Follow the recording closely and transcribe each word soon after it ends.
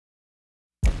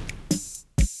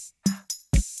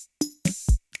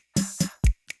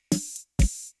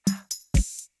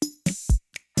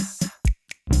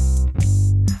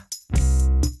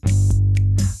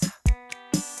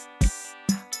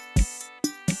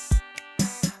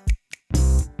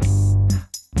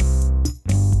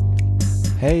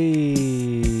Hey,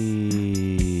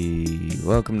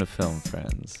 welcome to Film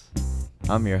Friends.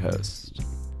 I'm your host,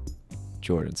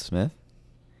 Jordan Smith,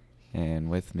 and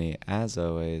with me, as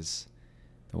always,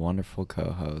 the wonderful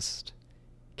co-host,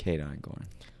 Kate Eingorn.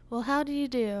 Well, how do you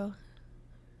do?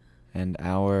 And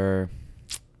our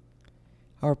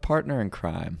partner in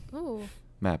crime, Ooh.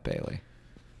 Matt Bailey.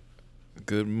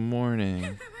 Good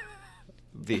morning.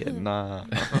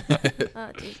 Vietnam.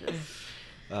 Oh, Jesus.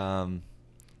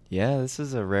 Yeah, this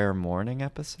is a rare morning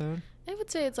episode. I would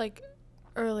say it's like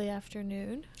early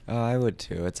afternoon. Oh, I would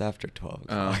too. It's after 12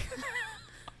 o'clock.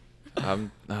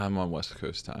 I'm on West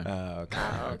Coast time. Okay.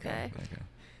 Oh, okay.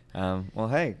 okay. Well,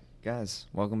 hey, guys,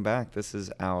 welcome back. This is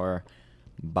our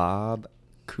Bob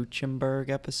Kuchenberg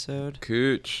episode.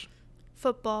 Cooch.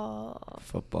 Football.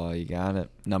 You got it.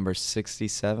 Number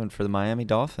 67 for the Miami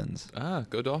Dolphins.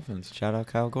 Go Dolphins. Shout out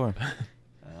Kyle Gore.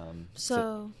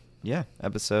 Yeah,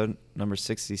 episode number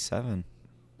 67.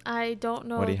 I don't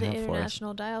know What do you the have for us?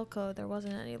 international dial code. There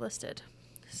wasn't any listed.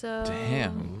 So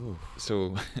Damn. Ooh.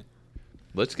 So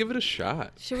let's give it a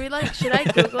shot. Should I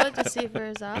Google it to see if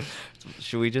it's up?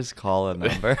 Should we just call a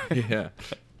number? Yeah.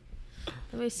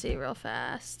 Let me see real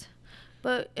fast.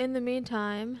 But in the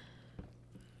meantime,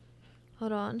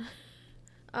 hold on.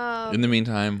 In the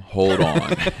meantime, hold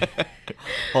on.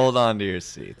 Hold on to your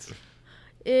seats.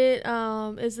 It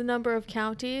is the number of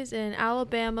counties in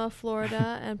Alabama,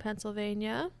 Florida, and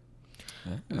Pennsylvania.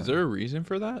 Is there a reason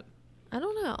for that? I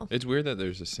don't know. It's weird that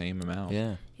there's the same amount.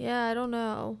 Yeah. Yeah, I don't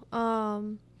know.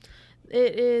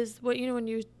 It is when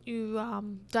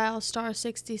you dial star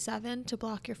 67 to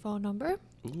block your phone number.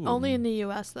 Ooh. Only in the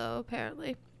U.S. though,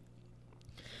 apparently.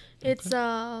 It's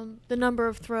the number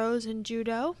of throws in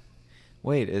judo.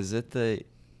 Wait, is it the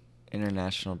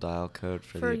international dial code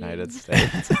for the For United you.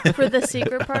 States? For the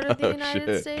secret part of the Oh,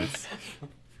 United shit. States.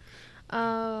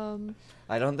 I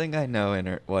don't think I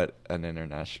know what an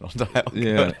international dial code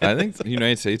Yeah, is. I think the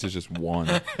United States is just one.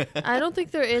 I don't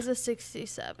think there is a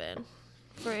 67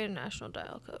 for international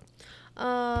dial code.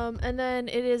 And then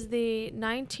it is the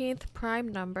 19th prime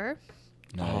number.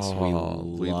 Nice. Oh,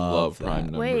 we we love that. prime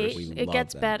numbers. Wait, We it love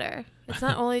gets that. better. It's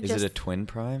not only Is just... it a twin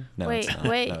prime? No, wait, it's not.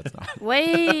 wait, No, it's not.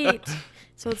 wait.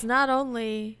 So it's not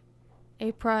only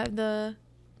the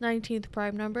 19th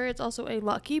prime number, it's also a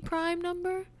lucky prime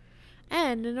number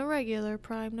and an irregular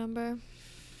prime number.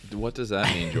 What does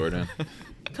that mean, Jordan?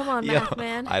 Come on, Yo, math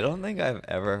man. I don't think I've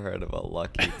ever heard of a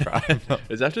lucky prime number.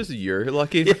 Is that just your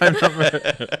lucky prime number?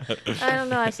 I don't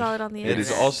know. I saw it on the It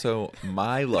internet. is also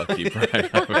my lucky prime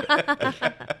number.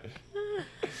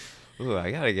 Ooh,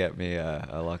 I gotta get me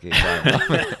a lucky prime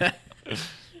number.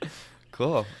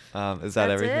 Cool. Is that That's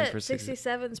everything it. for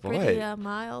 67's Boy. pretty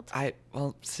mild. I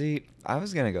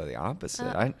was gonna go the opposite.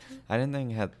 Oh. I didn't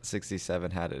think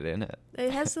 67 had it in it.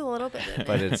 It has a little bit in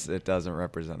But it. it doesn't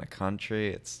represent a country.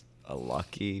 It's a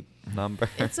lucky number.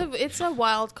 It's a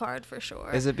wild card for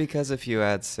sure. Is it because if you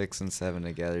add 6 and 7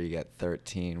 together, you get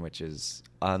 13, which is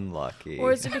unlucky?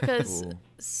 Or is it because Ooh.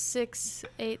 6,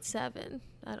 8, 7?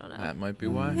 I don't know. That might be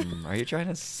why. Are you trying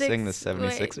to sing the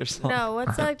 76 or something? No,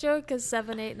 what's that joke? Because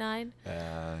 7, 8, 9.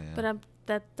 Yeah. But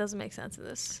that doesn't make sense in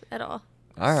this at all.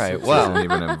 All right. Six Well, isn't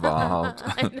even involved.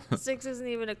 I know, 6 isn't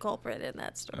even a culprit in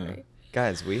that story.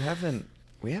 guys, we haven't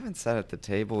sat at the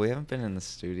table. We haven't been in the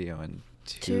studio in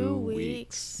 2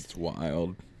 weeks. It's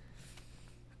wild.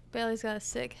 Bailey's got a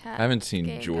sick hat. I haven't seen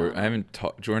game Jordan. going I on.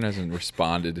 haven't. Jordan hasn't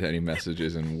responded to any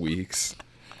messages in weeks.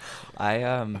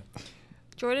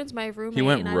 Jordan's my roommate. He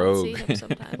went and rogue. I don't see him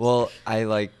sometimes. Well, I've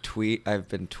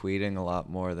been tweeting a lot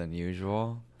more than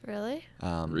usual. Really?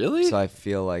 Really? So I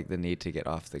feel like the need to get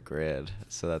off the grid.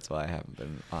 So that's why I haven't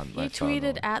been on my He phone.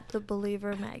 tweeted at the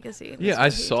Believer magazine. Yeah, That's I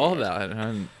what he saw did. that.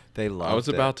 And They loved I was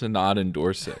it. about to not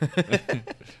endorse it.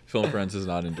 Film Friends does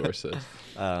not endorse this.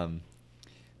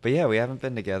 But yeah, we haven't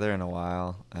been together in a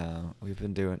while. We've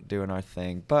been doing our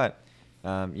thing. But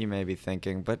you may be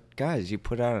thinking, but guys, you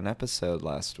put out an episode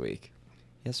last week.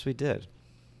 Yes, we did.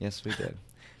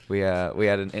 We had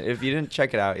if you didn't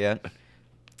check it out yet,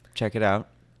 check it out.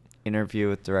 Interview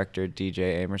with director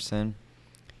DJ Amerson.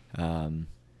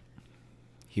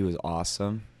 He was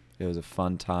awesome. It was a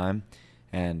fun time,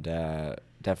 and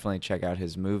definitely check out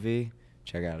his movie.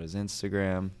 Check out his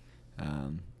Instagram.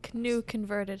 New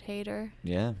converted hater.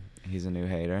 Yeah, he's a new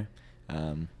hater.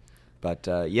 But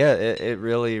yeah, it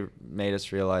really made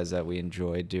us realize that we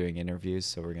enjoyed doing interviews.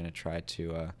 So we're gonna try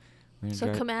to.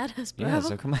 So come at us, bro. Yeah,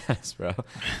 so come at us, bro.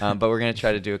 But we're gonna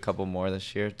try to do a couple more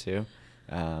this year too.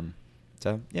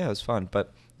 So yeah, it was fun.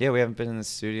 But yeah, we haven't been in the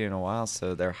studio in a while,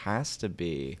 so there has to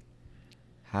be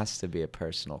a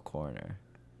personal corner.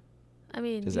 I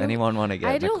mean, Does anyone want to get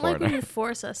I in the don't corner? like when you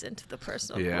force us into the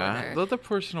personal Yeah, corner. let the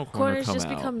personal corner Corners come just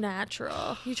out. become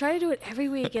natural. You try to do it every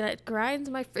week, and it grinds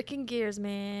my freaking gears,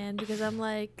 man. Because I'm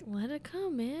like, let it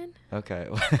come, man. Okay.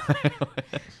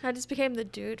 I just became the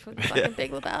dude from fucking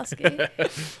Big Lebowski.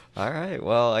 All right.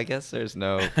 Well, I guess there's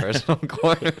no personal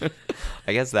corner.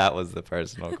 I guess that was the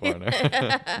personal corner.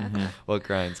 Mhm. What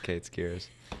grinds Kate's gears?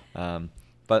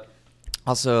 But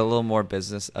also a little more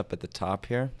business up at the top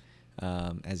here,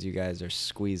 as you guys are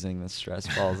squeezing the stress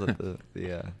balls at the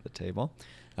table.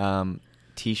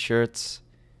 T-shirts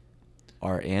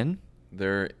are in.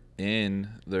 They're in.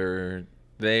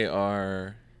 They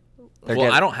are. They're Well,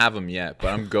 get- I don't have them yet, but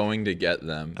I'm going to get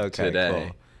them Okay.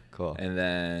 today. Cool. And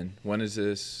then when is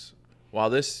this?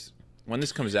 When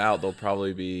this comes out, they'll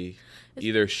probably be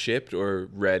either shipped or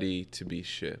ready to be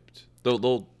shipped.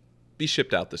 They'll be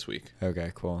shipped out this week.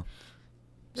 Okay. Cool.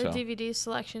 The So. DVD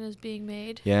selection is being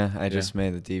made. Yeah, I just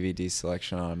made the DVD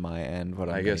selection on my end. What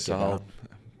I'm I gonna guess give I'll out.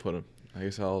 put a. I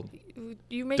guess I'll.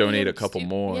 You make Donate a couple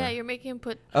more. Yeah, you're making him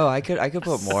put. Oh, I could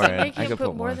put more You're in. making I him could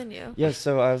put more than you. Yeah,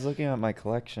 so I was looking at my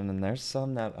collection, and there's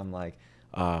some that I'm like,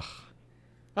 ugh.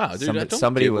 Ah, dude, don't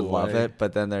Somebody give would love away. it,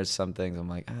 but then there's some things I'm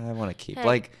like, I want to keep. Hey.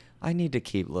 Like, I need to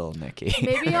keep Little Nicky.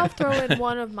 Maybe I'll throw in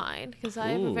one of mine because I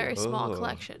have a Ooh. very small Ooh,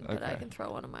 collection, but I okay. can throw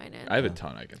one of mine in. I have a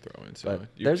ton I can throw in. So But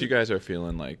if there's- you guys are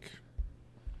feeling like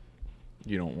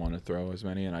you don't want to throw as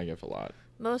many, and I give a lot.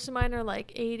 Most of mine are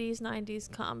like 80s,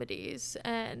 90s comedies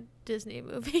and Disney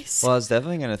movies. Well, I was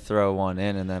definitely gonna throw one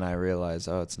in, and then I realized,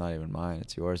 oh, it's not even mine.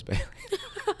 It's yours, Bailey.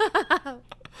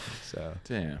 So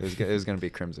Damn. it was gonna be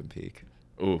Crimson Peak.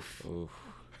 Oof. Ooh.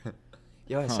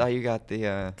 Yo, I Huh. saw you got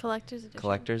the Collector's edition.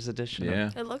 collector's edition.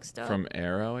 Yeah. It looks dope. From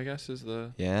Arrow, I guess, is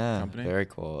the Yeah, company. very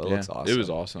cool. It Yeah, looks awesome. It was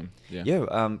awesome. Yeah.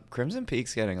 Yeah, Crimson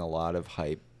Peak's getting a lot of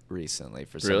hype recently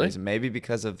for some Really? reason. Maybe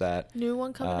because of that. New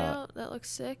one coming uh, out that looks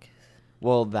sick.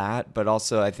 Well, that, but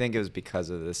also I think it was because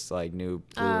of this like new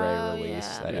Blu-ray Oh, release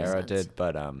yeah, that makes Arrow sense. did.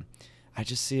 But I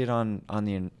just see it on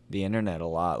the internet a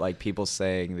lot, like people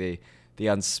saying the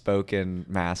unspoken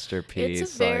masterpiece.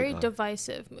 It's a very like,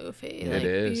 divisive movie. Yeah. Like, It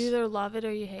is. You either love it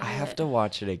or you hate it. I have to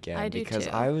watch it again I do because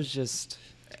too. I was just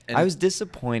And- I was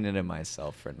disappointed in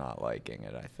myself for not liking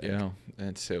it. I think. Yeah,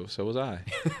 and so was I.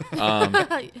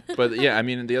 But yeah, I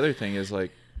mean, the other thing is like,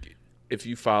 if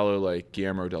you follow like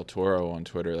Guillermo del Toro on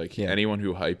Twitter, like Yeah. anyone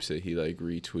who hypes it, he like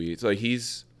retweets. Like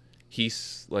he's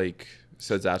like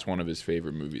says that's one of his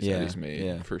favorite movies Yeah, that he's made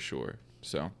yeah. for sure.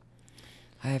 So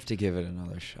I have to give it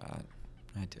another shot.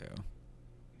 I do.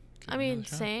 I mean, another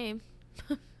shot. same.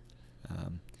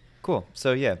 Cool.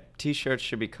 So yeah, T-shirts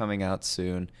should be coming out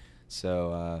soon.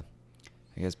 So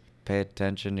I guess pay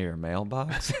attention to your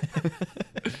mailbox.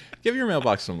 give your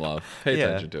mailbox some love. Pay Yeah,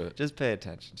 attention to it. Just pay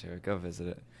attention to it. Go visit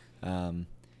it.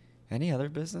 Any other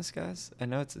business, guys? I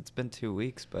know it's been 2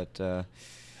 weeks, but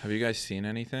Have you guys seen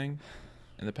anything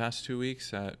in the past 2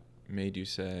 weeks that made you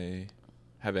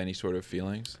have any sort of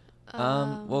feelings?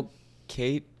 well,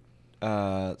 Kate,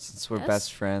 since we're Yes?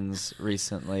 best friends,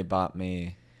 recently bought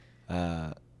me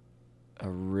a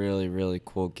really, really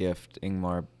cool gift.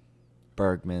 Ingmar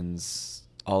Bergman's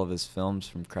all of his films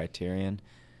from Criterion.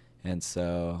 And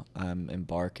so I'm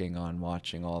embarking on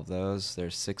watching all of those.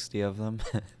 There's 60 of them.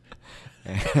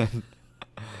 And,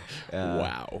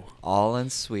 Wow. All in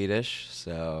Swedish,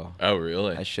 so Oh,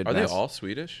 really? I should Are they mess- all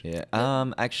Swedish? yeah.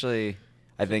 Actually,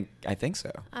 I think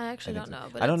so. I actually think don't so. know,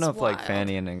 but I don't know it's if like wild.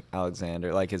 Fanny and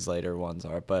Alexander, like his later ones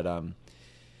are, but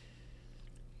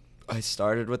I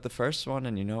started with the first one,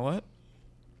 and you know what?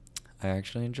 I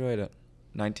actually enjoyed it.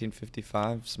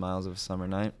 1955, Smiles of a Summer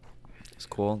Night. It's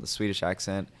cool. The Swedish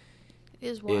accent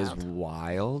Is wild. is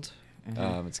wild.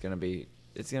 Mhm. It's gonna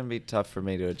be tough for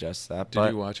me to adjust that. Did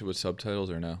but you watch it with subtitles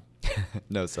or no?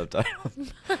 no subtitles.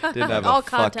 Didn't have All a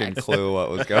fucking context. clue what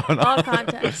was going on. All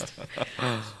context.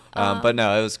 But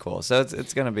no, it was cool. So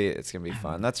it's gonna be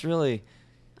fun. That's really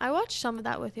I watched some of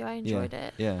that with you. I enjoyed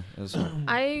it. Yeah, it was fun.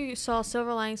 I saw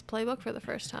Silver Linings Playbook for the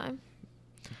first time.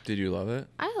 Did you love it?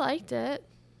 I liked it.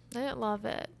 I didn't love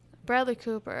it. Bradley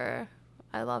Cooper,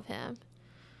 I love him.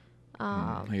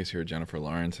 I guess you're a Jennifer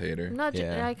Lawrence hater. I'm not.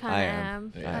 Yeah, I kind I of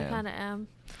am. am. Yeah. I kind of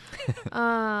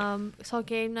am. Saw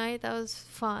Game Night. That was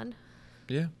fun.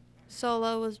 Yeah.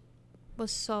 Solo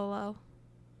was Solo.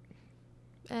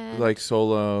 And Like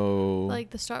Solo.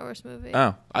 like the Star Wars movie.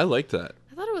 Oh, I liked that.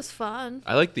 I thought it was fun.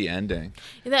 I liked the ending.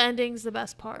 The ending's the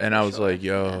best part. And for I was sure. like,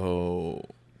 yo,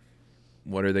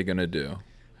 what are they going to do?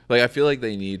 Like, I feel like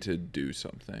they need to do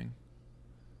something.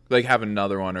 Like, have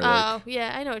another one or, like, Oh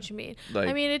yeah, I know what you mean. like,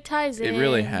 I mean, it ties in. it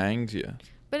really hangs you.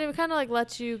 But it kind of like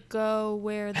lets you go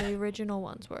where the original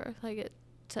ones were. Like it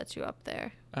sets you up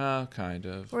there. Kind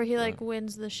of. Where he but- like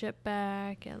wins the ship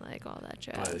back and like all that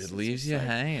jazz. But It's it leaves just, you like,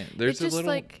 hanging. There's it's a just little.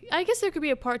 like, I guess there could be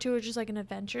a part 2 which is like an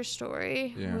adventure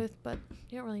story Yeah. but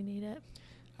you don't really need it.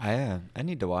 I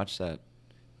need to watch that.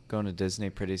 Going to Disney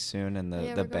pretty soon, and Yeah, the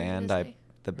we're going to band Disney.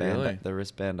 Really? the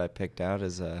wristband I picked out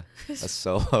is a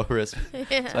solo wristband.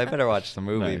 Yeah. So I better watch the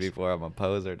movie Nice. before I'm a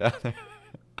poser down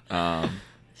there.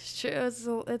 It's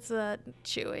true. It's a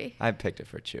Chewy. I picked it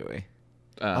for Chewy.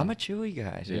 I'm a Chewy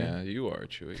guy. Dude. Yeah, you are a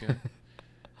Chewy guy.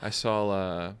 I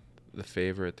saw The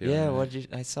Favorite the Yeah, other what night.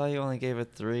 I saw you only gave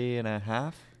it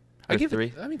 3.5. I Or give three.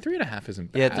 it. I mean, 3.5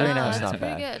 isn't bad. Yeah, 3.5 is that's not pretty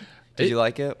bad. good. Did It- you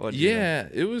like it? What did you think? Yeah,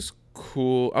 it was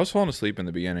cool. I was falling asleep in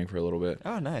the beginning for a little bit.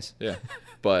 Oh, nice. Yeah,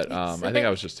 but I think I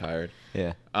was just tired.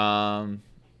 Yeah.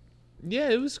 Yeah,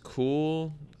 it was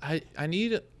cool. I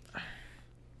need.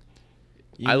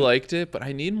 You I need- liked it, but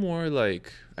I need more.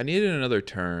 Like, I needed another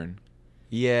turn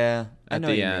Yeah. I at know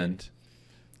the what you mean. end.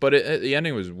 But the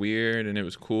ending was weird and it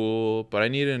was cool, but I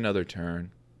needed another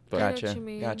turn. But I know what Gotcha. you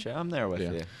mean. Gotcha. I'm there with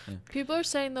Yeah. you. Yeah. People are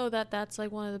saying though that that's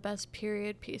like one of the best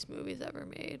period piece movies ever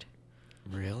made.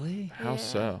 Really? How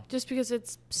so? Just because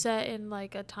it's set in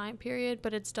like a time period,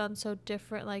 but it's done so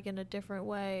different, like in a different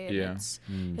way. And Yeah.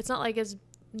 Mm. it's not like as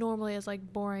normally as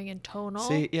like boring and tonal.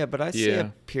 See, yeah, but I see a Yeah.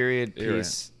 period You're right.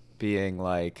 piece being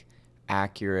like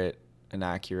an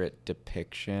accurate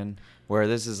depiction, where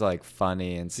this is like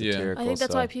funny and Yeah. satirical. I think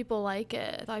that's so- why people like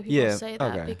it. Why people Yeah, say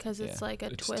that okay, because it's yeah. like a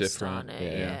It's twist different, on it.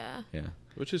 yeah. Yeah. Yeah,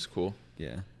 Which is cool.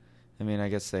 yeah. I mean, I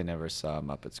guess they never saw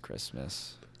Muppets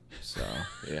Christmas, so.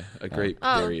 Yeah, a great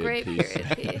Oh, period great piece.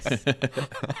 period piece.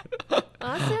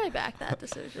 Honestly, I back that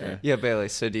decision. Yeah. Yeah, Bailey.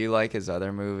 So, do you like his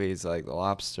other movies like The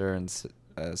Lobster and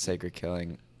Sacred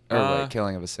Killing, or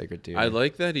Killing of a Sacred Deer? I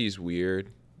like that he's weird.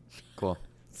 Cool.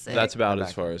 Sick. That's about I'm as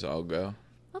back. far as I'll go.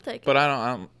 I'll take But it.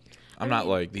 I'm not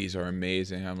like these are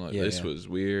amazing. I'm like Yeah, this yeah. was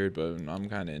weird, but I'm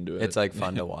kind of into it. It's like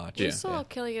fun to watch. We Yeah. saw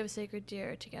Killing of a Sacred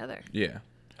Deer together. Yeah.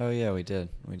 Oh yeah, we did.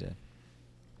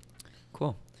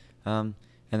 Cool. And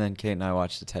then Kate and I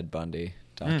watched the Ted Bundy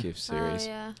docu series. Oh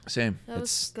yeah. Same. That was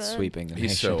It's good. sweeping the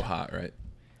He's so nation. hot, right?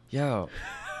 Yo,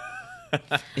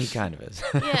 he kind of is.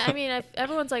 Yeah, I mean,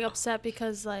 everyone's like upset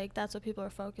because like that's what people are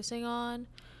focusing on.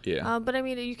 Yeah. But I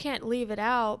mean, you can't leave it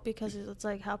out because it's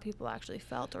like how people actually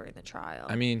felt during the trial.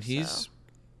 I mean, so. he's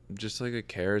just like a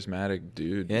charismatic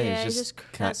dude. Yeah, Yeah, he's he just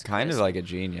just has kind of charisma. like a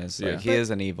genius. Like Yeah. he But- is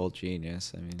an evil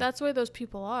genius. I mean, That's the way those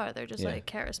people are. They're just Yeah. like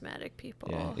charismatic people.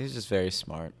 yeah, he's just very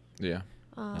smart. Yeah.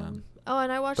 Oh,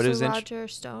 and I watched but it the was int- Roger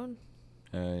Stone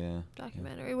Oh yeah.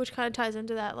 documentary, which kind of ties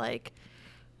into that, like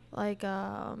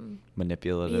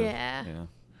Manipulative. Yeah.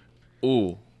 Yeah.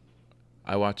 Ooh,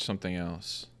 I watched something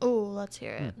else. ooh, let's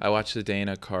hear it. I watched the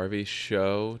Dana Carvey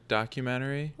show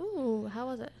documentary. Ooh, how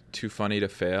was it? Too Funny to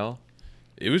Fail.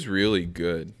 It was really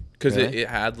good because Really? it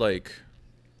had like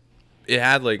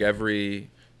every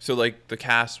so like the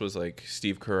cast was like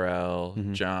Steve Carell,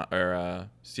 Mhm.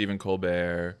 Stephen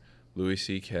Colbert, Louis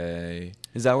C.K.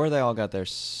 Is that where they all got their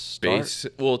start?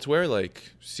 Well, it's where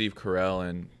like Steve Carell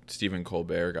and Stephen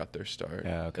Colbert got their start.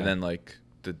 Yeah, okay. And then like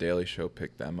the Daily Show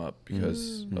picked them up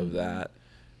because Mm. of that.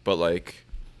 But like,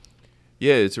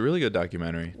 yeah, it's a really good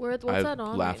documentary. What's I that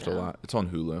on laughed right a now? lot. It's on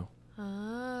Hulu,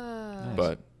 Ah, Nice.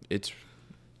 but it's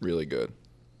really good.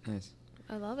 Nice.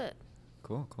 I love it.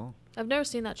 Cool. I've never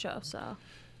seen that show, so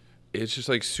It's just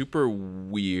like super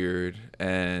weird,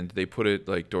 and they put it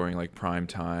like during like prime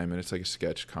time, and it's like a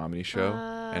sketch comedy show,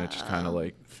 and it just kind of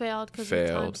like failed because of the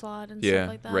time failed. slot and Yeah, stuff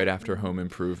like that. right after Home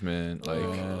Improvement, like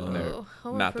and they're Ooh,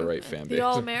 Home not the right Improvement. fan The base.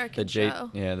 All-American show.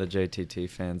 The JTT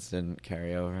fans didn't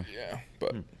carry over. Yeah,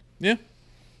 but Hmm. yeah,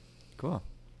 Cool.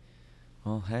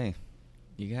 Well, hey,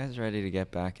 you guys ready to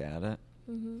get back at it?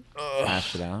 Mm-hmm.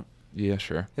 Hash it out. yeah,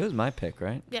 sure. It was my pick,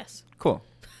 right? Yes. Cool.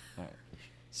 All right.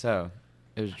 So,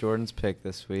 it was Jordan's pick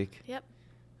this week. Yep.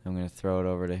 I'm going to throw it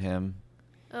over to him,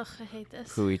 Ugh, I hate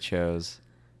this. who he chose,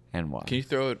 and why. Can you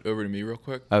throw it over to me real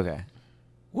quick? Okay.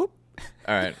 Whoop.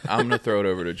 All right, I'm gonna throw it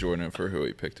over to Jordan for who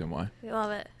he picked and why. I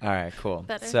love it. All right, cool.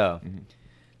 Better. So,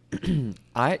 Mhm.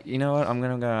 you know what? I'm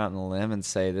going to go out on a limb and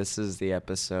say this is the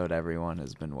episode everyone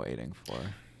has been waiting for.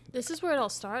 This is where it all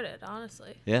started,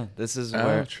 honestly. Yeah, this is Oh,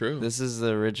 where true. This is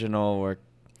the original where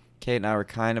Kate and I were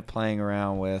kind of playing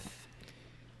around with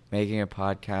making a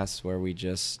podcast where we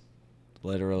just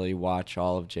literally watch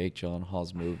all of Jake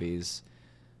Gyllenhaal's movies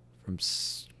from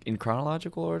in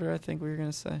chronological order. I think we were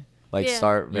gonna say like Yeah.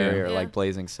 start very Yeah. or Yeah. like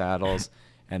Blazing Saddles,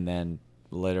 and then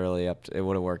literally up to, it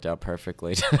would have worked out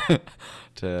perfectly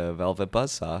to Velvet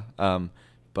Buzzsaw.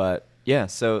 But yeah,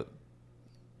 so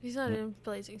He's not Yeah. in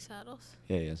Blazing Saddles.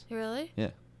 yeah, he is. Really?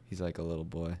 Yeah, he's like a little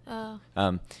boy. Oh.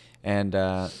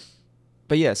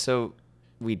 But yeah, so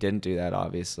we didn't do that,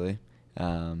 obviously.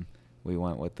 We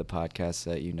went with the podcast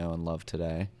that you know and love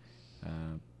today.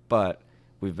 But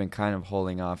we've been kind of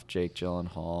holding off Jake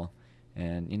Gyllenhaal.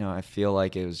 And, you know, I feel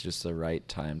like it was just the right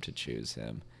time to choose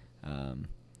him.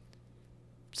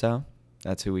 So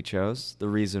that's who we chose. The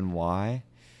reason why,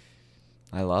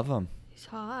 I love him. He's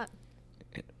hot.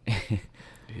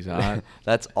 He's hot.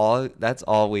 That's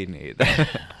all we need.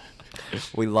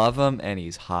 We love him, and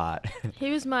he's hot.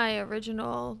 He was my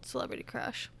original celebrity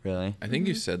crush. Really? I think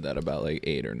you Mhm. said that about like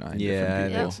 8 or 9 Yeah, different I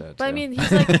people. think so. But I too. mean,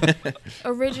 he's like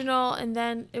original, and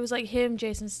then it was like him,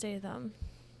 Jason Statham,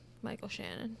 Michael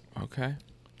Shannon. Okay.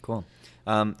 Cool.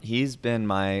 He's been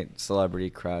my celebrity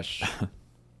crush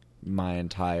my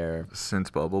entire Since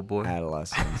Bubble Boy?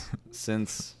 adolescence.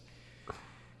 since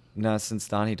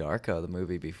Donnie Darko, the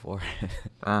movie before.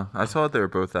 I saw they were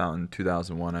both out in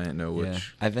 2001. I didn't know Yeah.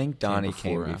 which. I think Donnie before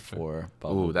came or after. before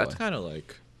Bubble Ooh, that's Boy. kind of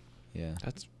like, Yeah.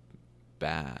 that's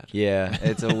bad. Yeah,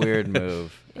 it's a weird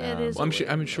move. Yeah, it is Well, a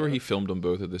I'm weird sure he move. filmed them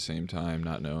both at the same time,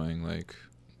 not knowing, like,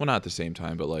 well, not at the same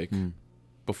time, but like Mm.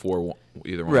 before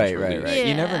either one Right, was right, released. right.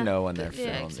 You never Yeah. know when they're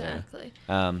Yeah, filmed. Yeah. exactly.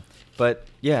 But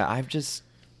yeah,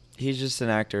 he's just an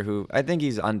actor who I think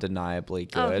he's undeniably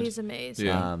good. Oh, he's amazing.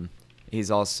 Yeah. He's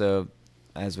also,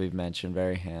 as we've mentioned,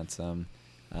 very handsome,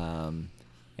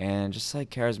 and just like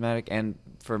charismatic. And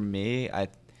for me,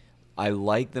 I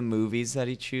like the movies that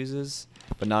he chooses,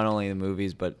 but not only the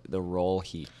movies, but the role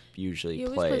he usually He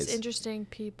always plays. plays interesting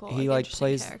people. He like interesting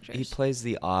plays characters. he plays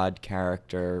the odd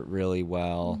character really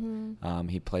well. Mhm.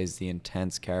 He plays the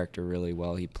intense character really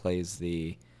well. He plays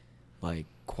the like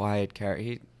quiet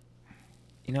character.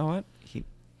 You know what?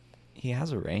 He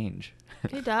has a range.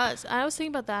 He does. I was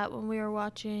thinking about that when we were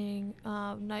watching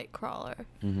Nightcrawler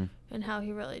Mm-hmm. and how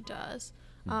he really does.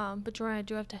 But Jordan, I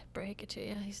do have to break it to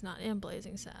you. He's not in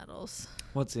Blazing Saddles.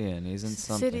 What's he in? He's in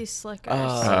something. City Slickers.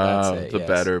 Oh, that's it, The yes.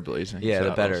 better Blazing Yeah, the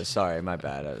Saddles. better. Sorry, my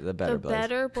bad. The better. The Blaze.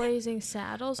 better Blazing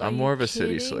Saddles. Are I'm you more of a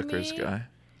City kidding Slickers me? guy.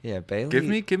 Yeah,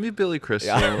 Bailey. Give me Billy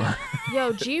Crystal. Yeah.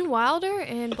 Yo, Gene Wilder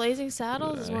in Blazing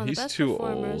Saddles is one of the He's best too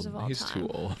performers old. of all He's time. too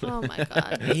old. Oh my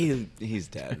god. He's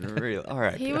dead. Real. All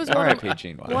right. He was all one right, of,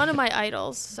 Gene Wilder. one of my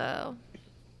idols, so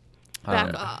back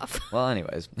Um, off. Well,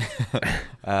 anyways,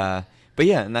 but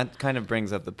yeah, and that kind of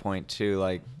brings up the point too.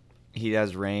 Like, he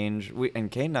has range. And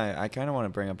Kate and I kind of want to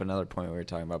bring up another point we were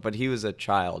talking about. But he was a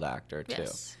child actor too.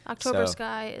 Yes. October So-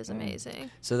 Sky is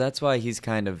amazing. So that's why he's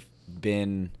kind of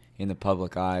been in the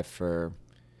public eye for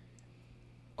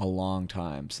a long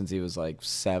time, since he was like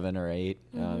 7 or 8.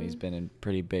 Mhm. He's been in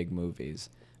pretty big movies.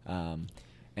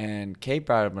 And Kate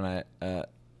brought up a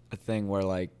thing where,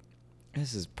 like,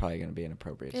 this is probably going to be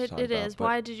inappropriate to talk It about. is. but-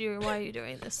 Why are you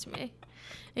doing this to me?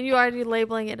 And you're already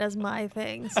labeling it as my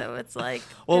thing, so it's like.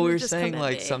 Well, gonna we were just come saying at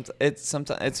like me.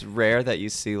 sometimes it's rare that you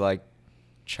see like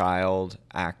child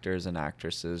actors and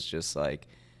actresses just like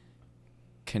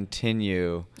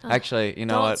continue. Ugh, Actually, you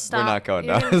know don't what? Stop. We're not going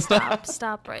You're down. gonna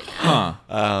stop right now.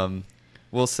 Huh.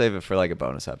 We'll save it for like a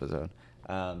bonus episode.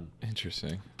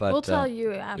 Interesting. But We'll tell uh,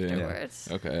 you afterwards.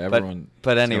 Okay, but everyone.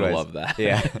 but is gonna anyways, love that.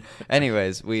 Yeah.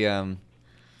 Anyways, we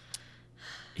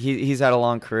he's had a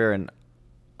long career, and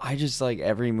I just like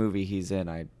every movie he's in.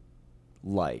 I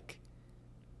like.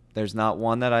 There's not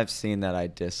one that I've seen that I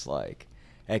dislike,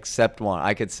 except one.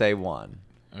 I could say one.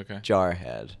 Okay.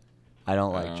 Jarhead. I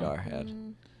don't like Oh.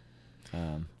 Jarhead.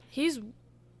 Mm.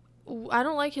 I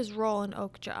don't like his role in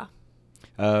Okja.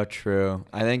 Oh, true.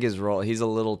 I think his role. He's a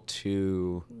little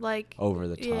too Like over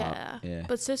the top. Yeah. Yeah.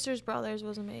 But Sisters Brothers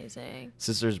was amazing.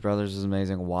 Sisters Brothers is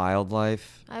amazing.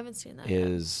 Wildlife I haven't seen that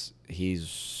yet. he's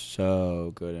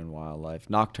so good in Wildlife.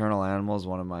 Nocturnal Animals,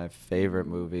 one of my favorite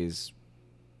movies.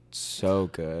 So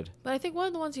good. But I think one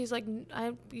of the ones he's like,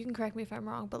 you can correct me if I'm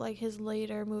wrong, but like his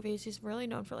later movies, he's really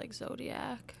known for like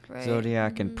Zodiac, right?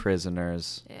 Zodiac and Mhm.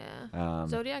 Prisoners. Yeah.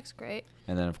 Zodiac's great.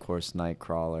 And then of course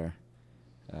Nightcrawler.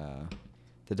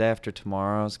 The Day After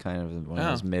Tomorrow is kind of one of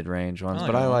those Oh. mid-range ones, I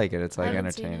but like I that. like it. It's I like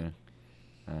haven't seen it.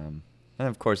 entertaining. And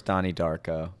of course Donnie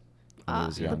Darko. when he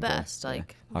was The younger. best, Yeah.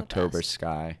 like, the October best.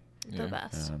 Sky. The Yeah.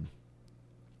 best.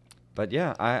 But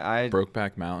yeah, I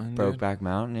Brokeback Mountain. dude? Brokeback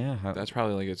Mountain. Yeah, That's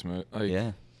probably like its like.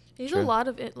 yeah. He's true. a lot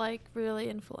of it, like really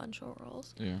influential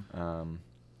roles. Yeah.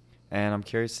 And I'm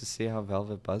curious to see how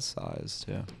Velvet Buzzsaw is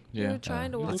too. We Yeah. were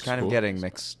trying to watch. It's kind of cool. getting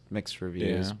mixed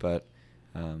reviews, Yeah. but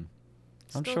I'm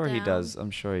Still sure he down. does.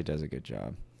 I'm sure he does a good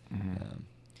job. Mhm.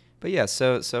 But yeah,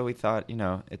 so we thought,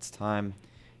 it's time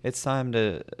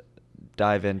to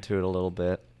dive into it a little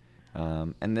bit.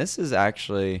 And this is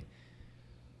actually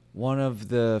one of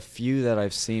the few that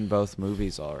I've seen both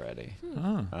movies already.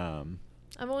 Oh.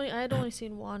 I had only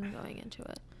seen one going into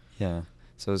it. Yeah,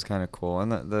 so it's kind of cool.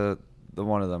 And the the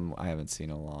one of them I haven't seen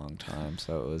in a long time,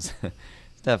 so it was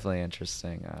it's definitely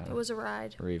interesting. It was a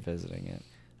ride. Revisiting it.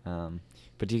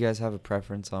 But do you guys have a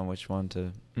preference on which one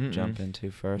to jump into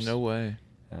first? No way.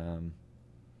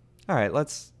 All right,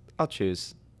 I'll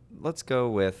choose. Let's go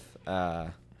with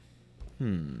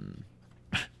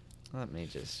let me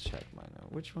just check my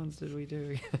note. Which ones did we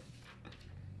do?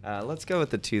 Let's go with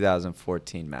the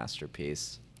 2014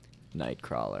 masterpiece,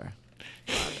 Nightcrawler.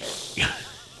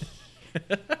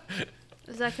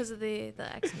 Is that because of the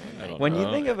X-Men? I don't When you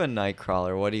know. think of a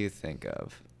Nightcrawler, what do you think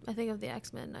of? I think of the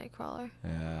X-Men Nightcrawler.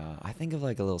 I think of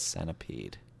like a little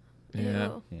centipede. Yeah,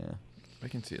 Ew. Yeah. I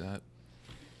can see that.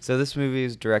 So this movie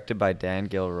is directed by Dan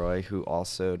Gilroy, who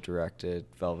also directed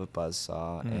Velvet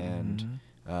Buzzsaw and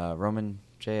Roman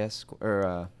J.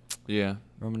 Yeah.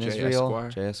 Roman J. Israel, Esquire.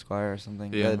 J. Esquire or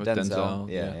something. Yeah, with Denzel,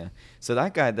 Yeah, yeah. So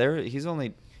that guy there, he's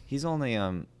only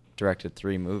directed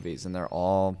 3 movies, and they're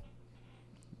all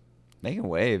making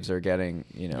waves or getting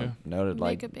noted. Make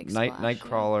like a big splash, yeah.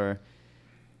 Nightcrawler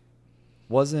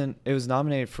it was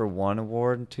nominated for one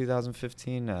award in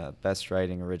 2015, Best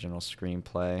Writing Original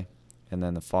Screenplay, and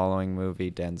then the following movie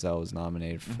Denzel was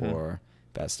nominated for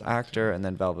Best Actor, and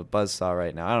then Velvet Buzzsaw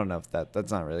right now. I don't know if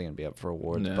that's not really going to be up for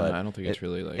awards, No, but I don't think it's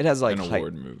really like it has like an hype.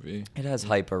 award movie. It has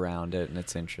hype around it, and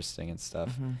it's interesting and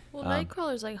stuff. Well, Um,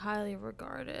 Nightcrawler's like highly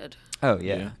regarded. Oh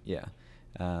yeah.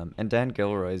 And Dan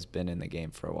Gilroy's been in the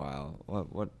game for a while.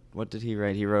 What did he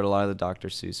write? He wrote a lot of the Dr.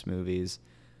 Seuss movies.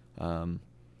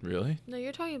 Really? No,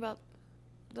 you're talking about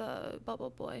the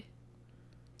Bubble Boy.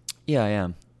 Yeah, I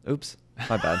am. Oops,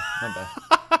 my bad.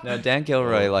 No, Dan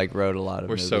Gilroy Oh. wrote a lot of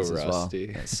We're movies so as well.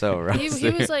 rusty. Yeah, so rusty. He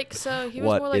was like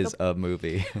What more like is a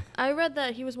movie? I read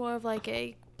that he was more of like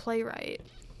a playwright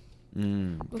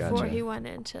before Gotcha. he went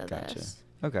into Gotcha. this.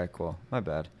 Okay, cool. My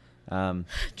bad.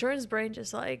 Jordan's brain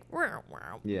just like wow,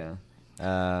 wow.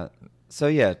 Yeah. So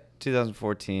yeah,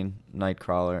 2014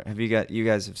 Nightcrawler. You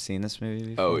guys have seen this movie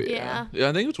before? Oh yeah. Yeah. Yeah,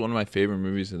 I think it's one of my favorite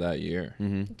movies of that year.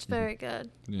 Mm-hmm. It's very good.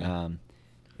 Yeah.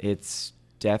 It's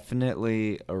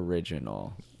definitely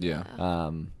original. Yeah.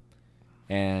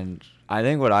 And I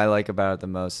think what I like about it the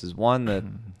most is one that,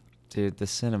 dude, the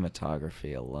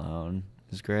cinematography alone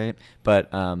is great. But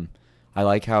I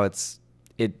like how it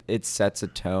sets a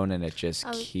tone and it just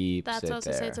keeps That's it what I was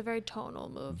there. gonna say. It's a very tonal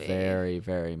movie. Very,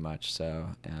 very much so.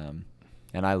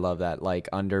 And I love that. Like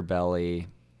Underbelly,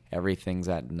 everything's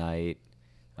at night.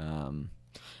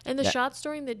 And the that- shots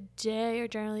during the day are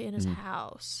generally in his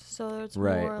house, so it's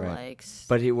Right, more right. like.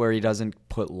 But where he doesn't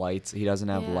put lights, he doesn't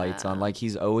have lights on. Yeah. Like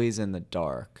he's always in the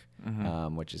dark,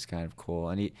 which is kind of cool.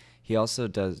 And he also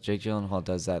does. Jake Gyllenhaal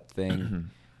does that thing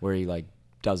where he like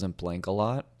doesn't blink a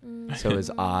lot, so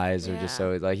his eyes are just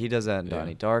so like he does that in Yeah.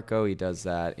 Donnie Darko. He does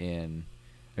that in.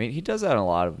 I mean, he does that in a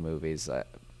lot of movies.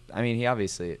 I mean, he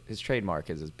obviously his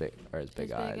trademark is his big His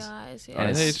big eyes eyes, Oh, yeah. I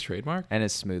And think it's- it's trademark. and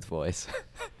his smooth voice.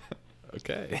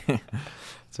 Okay.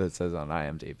 That's what it says on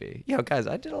IMDb. Yo, guys,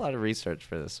 I did a lot of research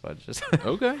for this one. Just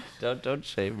Okay. don't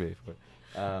shame me for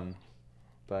it.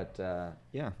 But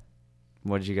yeah,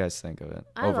 what did you guys think of it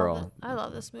overall? I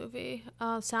love this movie.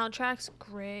 Soundtrack's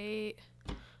great.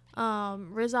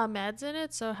 Riz Ahmed's in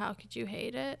it, so how could you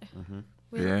hate it?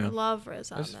 We Yeah. love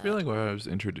Riz I Ahmed. just feel like when I was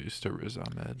introduced to Riz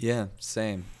Ahmed, Yeah,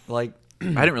 same. Like, I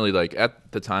didn't really like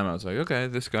at the time. I was like, okay,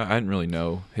 this guy. I didn't really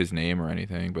know his name or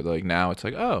anything, but like now it's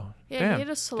like, oh, yeah, damn, he had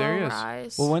a slow there he is.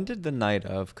 rise. well, when did The Night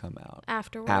of come out?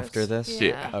 afterwards. After this?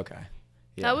 Yeah. Okay.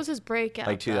 Yeah. That was his breakout.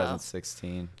 like though.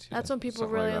 2016. That's when people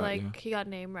Something like really that, like yeah. he got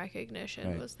name recognition.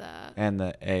 Right. Was that And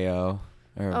the AO.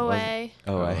 Or was OA? it-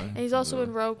 OA. And he's also Yeah.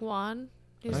 in Rogue One.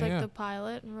 He's Oh, like yeah. the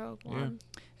pilot in Rogue Yeah. One.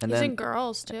 And he's then in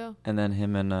Girls too. and then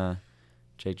him and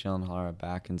Jake Gyllenhaal are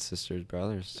back in Sisters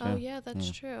Brothers too. Oh yeah, that's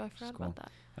Yeah. true. I forgot cool. about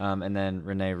that. And then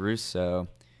Renee Russo,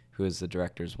 who is the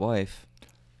director's wife.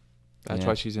 That's Yeah.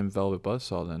 why she's in Velvet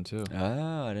Buzzsaw then too.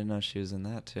 Oh, I didn't know she was in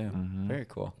that too. Mhm. Very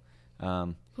cool.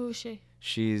 Who is she?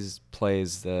 She's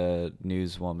plays the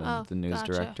newswoman, Oh, the news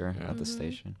gotcha. director Yeah. at the Mhm.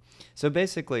 station. So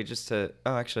basically,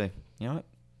 actually, you know what?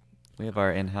 We have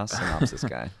our in-house synopsis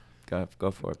guy. Go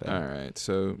for it, Ben. All right,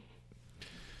 so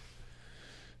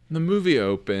the movie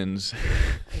opens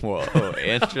Whoa,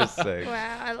 interesting.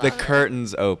 Wow, I love The it.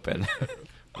 curtains open.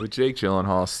 with Jake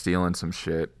Gyllenhaal stealing some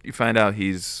shit. You find out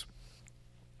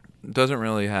doesn't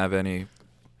really have any,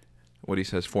 what he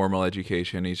says, formal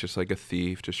education. He's just like a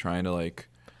thief, just trying to like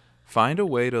find a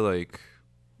way to like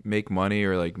make money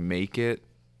or like make it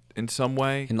in some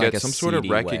way, In, get like, a some sort of seedy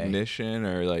way. recognition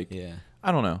or like Yeah.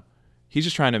 I don't know. He's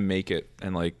just trying to make it,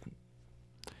 and like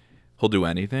he'll do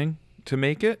anything to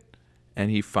make it, and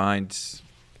he finds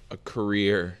a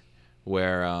career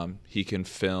where he can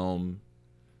film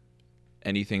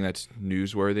anything that's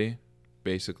newsworthy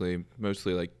basically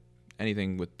mostly like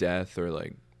anything with death or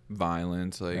like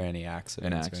violence, like or any accidents.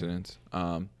 and accidents.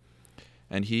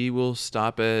 And he will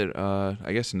stop at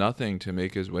I guess nothing to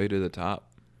make his way to the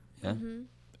top. Yeah. Mhm.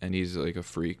 And he's like a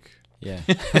freak. Yeah.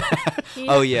 He-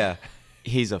 Oh yeah,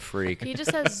 he's a freak. He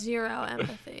just has zero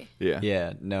empathy. Yeah.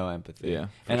 Yeah, no empathy. Yeah,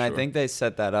 for and I sure. think they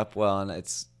set that up well, and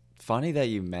it's funny that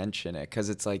you mention it because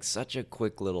it's like such a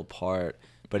quick little part,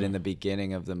 but in the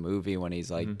beginning of the movie when he's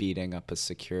like beating up a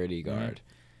security guard,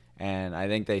 and I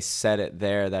think they set it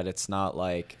there that it's not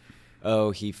like,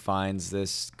 oh, he finds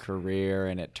this career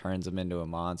and it turns him into a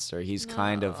monster. He's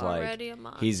kind No, of like already a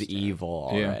he's monster.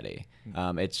 evil Yeah. already.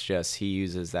 It's just he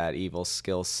uses that evil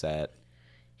skill set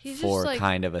He's for just like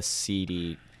kind of a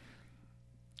seedy.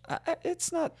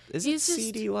 It's not. Is it He's just-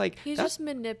 seedy? Like he's that- just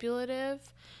manipulative,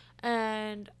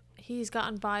 and he's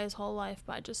gotten by his whole life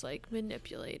by just like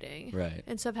manipulating. Right.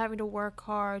 Instead of having to work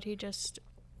hard, he just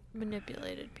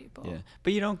manipulated people. Yeah,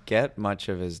 but you don't get much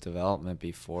of his development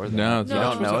before that. No, you No,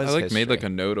 don't know I his like made like history.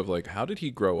 a note of like how did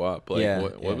he grow up? Like Yeah,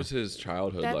 what yeah. was his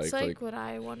childhood That's like? like what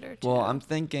I wonder too. Well, I'm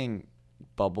thinking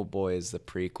Bubble Boy is the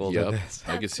prequel Yep. to this.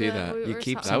 I could That's see what that. we You were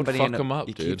keep talking That would somebody fuck in a, 'em up,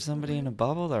 you dude. keep somebody in a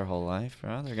bubble their whole life,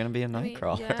 bro. They're gonna be a I mean,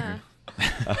 nightcrawler.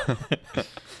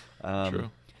 yeah. True.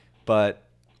 But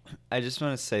I just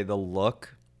want to say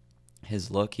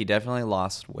his look, he definitely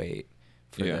lost weight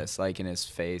for Yeah. this. Like in his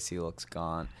face, he looks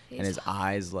gone, and He's his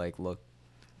eyes like look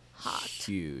Hot.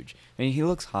 huge. I mean, he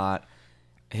looks hot.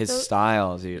 His Tho-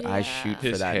 style, dude. I Yeah. shoot for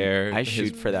His that. hair, I his-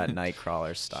 shoot for that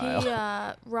Nightcrawler style.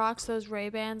 He rocks those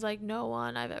Ray-Bans like no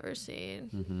one I've ever seen.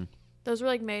 hmm Those were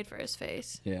like made for his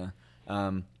face. Yeah.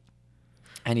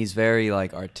 And he's very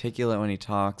like articulate when he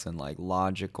talks and like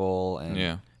logical and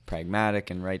Yeah. pragmatic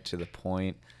and right to the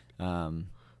point.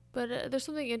 But there's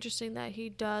something interesting that he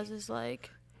does is like,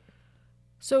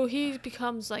 so he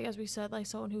becomes like, as we said, like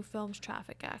someone who films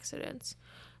traffic accidents.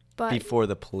 But Before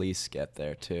the police get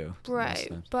there too. most right,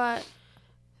 times. but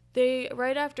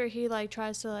right after he like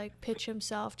tries to like pitch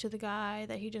himself to the guy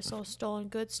that he just sold stolen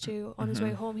goods to on his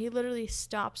way home, he literally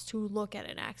stops to look at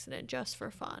an accident just for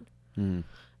fun. Mhm.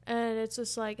 And it's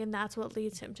just like, and that's what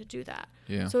leads him to do that.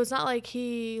 Yeah. So it's not like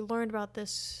he learned about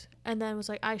this and then was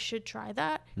like, I should try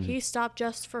that. He stopped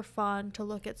just for fun to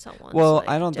look at someone's Well, like,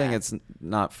 I don't think death. it's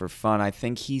not for fun. I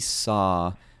think he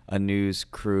saw a news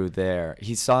crew there.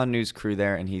 He saw a news crew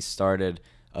there, and he started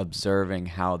observing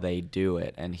how they do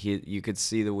it. And you could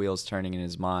see the wheels turning in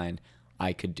his mind.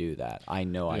 I could do that. I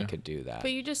know I Yeah. could do that.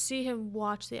 But you just see him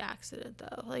watch the accident,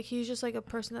 though. Like, he's just like a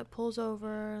person that pulls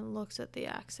over and looks at the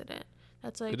accident.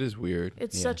 That's like, It is weird.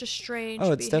 it's Yeah. such a strange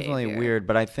Oh, it's definitely behavior. weird.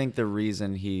 But I think the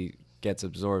reason he gets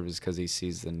absorbed is because he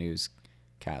sees the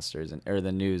newscasters or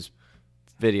the news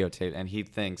videotape, and he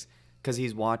thinks because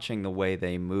he's watching the way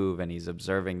they move and he's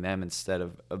observing them instead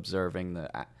of observing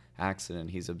the accident.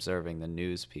 He's observing the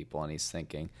news people, and he's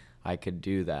thinking, I could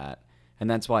do that. And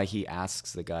that's why he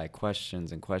asks the guy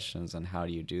questions and questions on how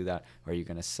do you do that? Are you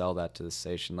going to sell that to the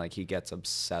station? Like, he gets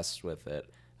obsessed with it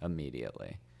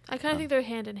immediately. I kind of think they're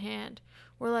hand in hand.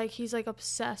 Where, like, he's, like,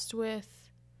 obsessed with,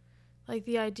 like,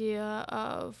 the idea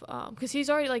of, because he's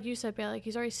already, like you said, Bailey, like,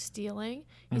 he's already stealing.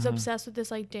 He's obsessed with this,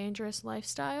 like, dangerous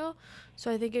lifestyle.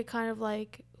 So I think it kind of,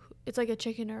 like, it's like a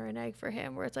chicken or an egg for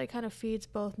him, where it's, like, kind of feeds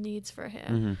both needs for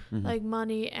him. Like,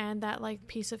 money and that, like,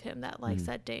 piece of him that likes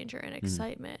that danger and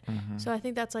excitement. So I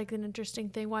think that's, like, an interesting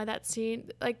thing, why that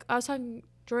scene, like, I was talking,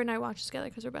 Jordan and I watched this together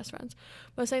because we're best friends.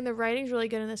 But I was saying the writing's really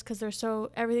good in this because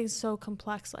everything's so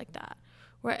complex like that,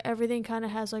 where everything kind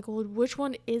of has like, well, which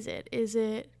one is it? Is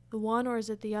it the one or is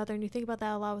it the other? And you think about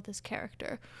that a lot with this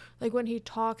character. Like when he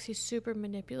talks, he's super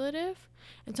manipulative,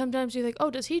 and sometimes you think,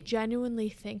 oh, does he genuinely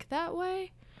think that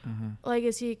way? Like,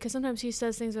 is he? Because sometimes he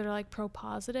says things that are like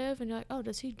pro-positive, and you're like, oh,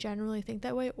 does he generally think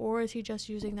that way, or is he just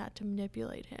using that to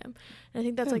manipulate him? And I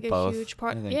think that's think like both. a huge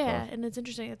part. I think Yeah, both. and it's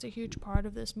interesting. It's a huge part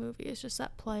of this movie. It's just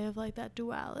that play of like that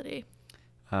duality.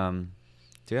 Do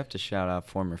have to shout out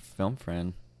former film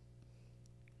friend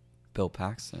Bill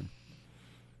Paxton.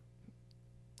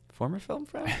 Former film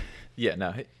friend? Yeah,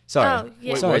 no. Sorry. Oh,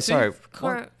 yeah. Sorry, was he? sorry.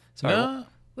 Current. Sorry. No.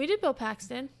 We did Bill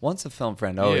Paxton. Once a film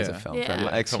friend, always Yeah. a film Yeah. friend. Yeah,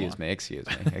 come Excuse on.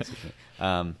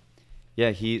 me.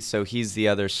 Yeah, he's the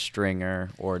other Stringer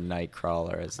or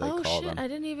Nightcrawler, as they Oh call shit! them. I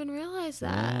didn't even realize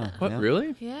that. Yeah. What,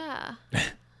 really? Yeah.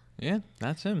 Yeah,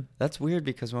 that's him. That's weird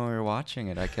because when we were watching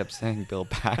it, I kept saying Bill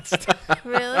Paxton,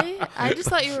 Really? I just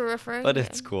thought you were referring. but to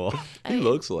it's him. cool. He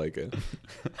looks like it.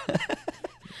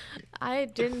 I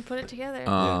didn't put it together.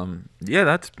 Yeah,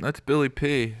 that's Billy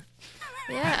P.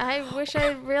 Yeah, I wish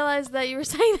I realized that you were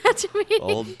saying that to me.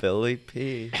 Old Billy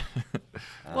P.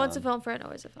 Once a film friend,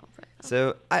 always a film friend.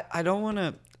 So I don't want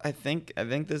to. I think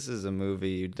this is a movie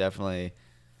you definitely.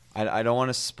 I don't want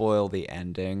to spoil the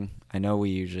ending. I know we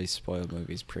usually spoil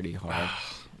movies pretty hard.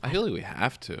 I feel like we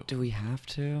have to. Do we have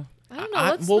to? I don't know.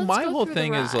 Let's my go whole through the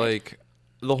thing is ride. like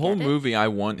the whole Get it? movie. I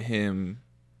want him.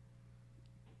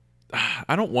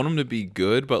 I don't want him to be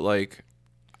good, but like,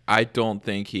 I don't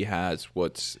think he has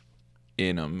what's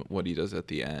in him. What he does at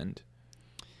the end.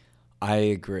 I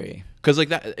agree. Because like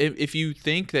that, if you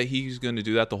think that he's going to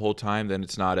do that the whole time, then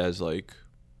it's not as like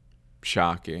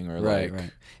shocking or Right, like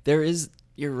right. There is.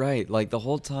 You're right. Like the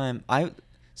whole time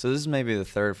So this is maybe the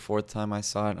third, fourth time I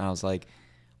saw it, and I was like,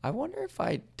 I wonder if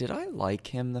did I like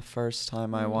him the first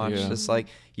time I watched Yeah. this? Like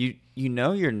you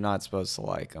know you're not supposed to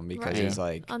like him because Right. he's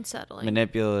like Unsettling.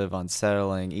 manipulative,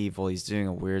 unsettling, evil. He's doing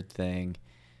a weird thing.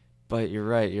 But you're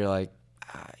right. You're like,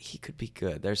 he could be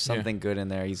good. There's Yeah. something good in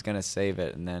there. He's gonna save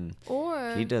it, and then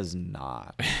Or he does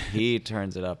not. He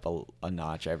turns it up a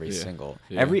notch every Yeah. single.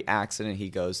 Yeah. Every accident he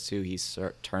goes to, he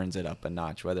turns it up a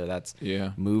notch. Whether that's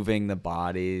Yeah. moving the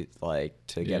body like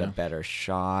to get a Yeah. better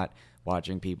shot,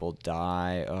 watching people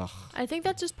die. Ugh. I think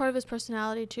that's just part of his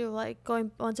personality too. Like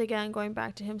going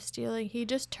back to him stealing, he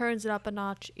just turns it up a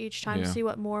notch each time to Yeah. see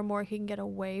what more and more he can get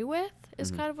away with. Is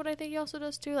Mm-hmm. kind of what I think he also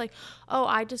does too. Like, oh,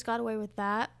 I just got away with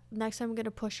that. Next time I'm gonna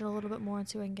push it a little bit more and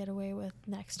see what I can get away with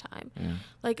next time. Yeah.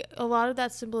 Like a lot of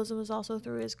that symbolism is also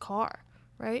through his car,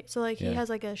 right? So like he Yeah. has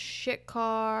like a shit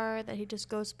car that he just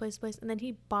goes place to place, and then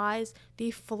he buys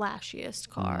the flashiest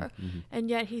car, and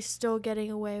yet he's still getting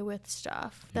away with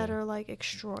stuff that Yeah. are like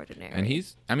extraordinary. And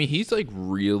he's like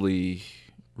really,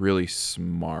 really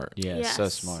smart. Yeah, so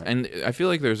Yes. smart. And I feel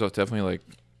like there's definitely like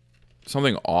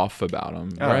something off about him,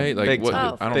 Oh, right? Like big what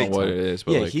time. I don't Big know what time. it is,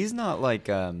 but yeah, like he's not like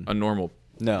a normal.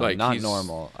 no, like, not he's-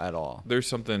 normal at all. There's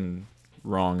something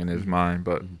wrong in his mind,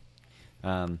 but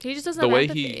He just doesn't the have way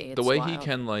empathy. the It's way he wild.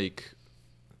 can like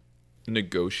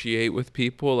negotiate with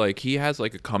people, like he has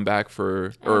like a comeback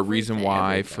for or a reason Everything.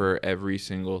 why Everything. for every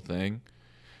single thing.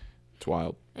 It's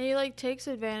wild. And he like takes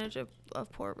advantage of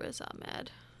poor Riz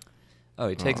Ahmed. Oh,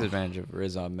 he takes Oh. advantage of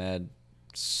Riz Ahmed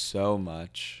so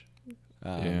much.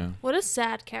 Yeah. What a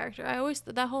sad character. I always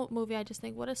that whole movie. I just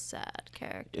think what a sad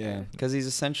character. Yeah, because he's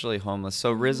essentially homeless.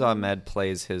 So Riz Ahmed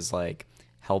plays his like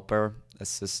helper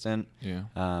assistant.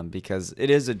 Yeah. Because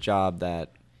it is a job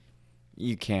that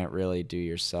you can't really do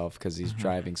yourself because he's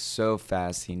driving so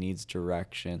fast. He needs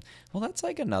direction. Well, that's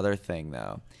like another thing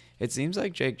though. It seems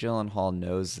like Jake Gyllenhaal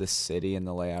knows the city and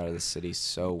the layout of the city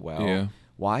so well. Yeah.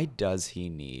 Why does he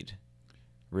need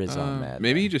Riz Ahmed?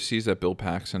 Maybe he there? just sees that Bill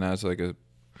Paxton as like a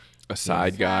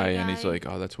side guy, and he's guy. like,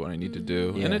 oh, that's what I need to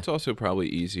do. Yeah. And it's also probably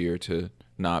easier to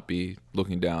not be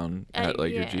looking down at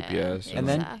like your Yeah. GPS. And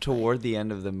then Exactly. toward the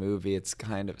end of the movie, it's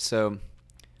kind of so.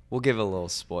 We'll give a little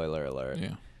spoiler alert.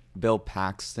 yeah. Bill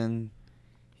Paxton,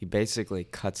 he basically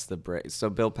cuts the brakes. So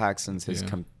Bill Paxton's his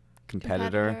Yeah.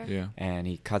 competitor, Yeah. and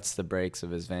he cuts the brakes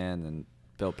of his van, and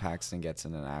Bill Paxton gets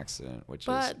in an accident, which is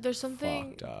But there's something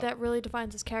fucked up. that really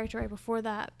defines his character right before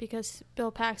that, because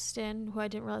Bill Paxton, who I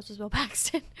didn't realize was Bill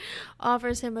Paxton,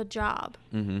 offers him a job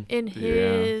Mm-hmm. in Yeah.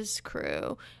 his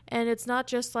crew. And it's not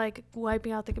just like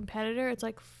wiping out the competitor, it's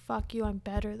like, fuck you, I'm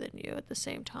better than you at the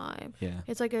same time. Yeah.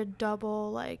 It's like a double,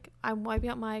 like, I'm wiping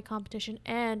out my competition,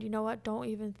 and you know what? Don't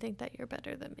even think that you're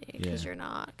better than me, because Yeah. you're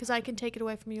not. Because I can take it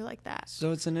away from you like that.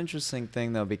 So it's an interesting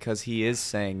thing though, because he is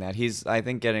saying that he's, I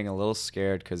think, getting a little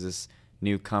scared because this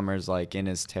newcomer's like in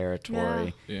his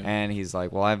territory, Yeah. and he's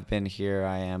like, "Well, I've been here.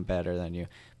 I am better than you."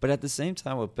 But at the same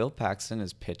time, what Bill Paxton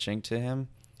is pitching to him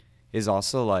is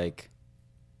also like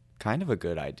kind of a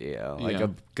good idea, like Yeah. a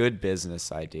good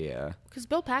business idea. Because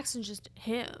Bill Paxton's just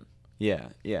him. Yeah,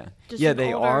 yeah, Just yeah. an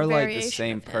They older are like the variation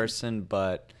same of him. person,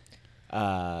 but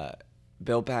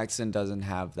Bill Paxton doesn't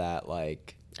have that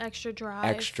like Extra drive.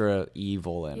 extra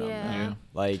evil in him. Yeah. Yeah.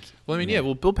 Like, Well, I mean, you yeah. know,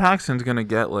 Well, Bill Paxton's gonna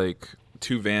get like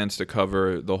 2 vans to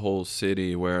cover the whole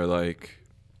city, where like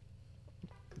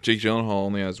Jake Gyllenhaal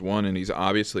only has one, and he's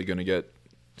obviously gonna get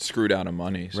screwed out of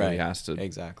money, so he has to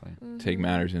exactly. take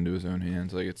matters into his own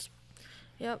hands. Like it's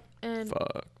Yep. And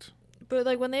fucked. but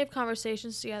like when they have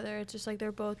conversations together, it's just like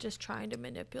they're both just trying to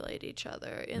manipulate each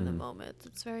other in the moment.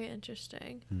 It's very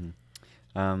interesting.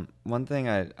 One thing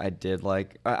I did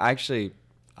like,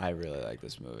 I really like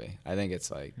this movie. I think it's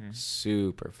like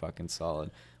super fucking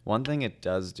solid. One thing it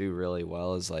does do really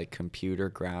well is like computer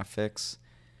graphics.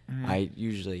 I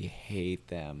usually hate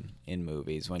them in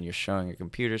movies when you're showing a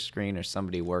computer screen or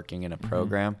somebody working in a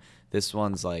program. This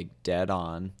one's like dead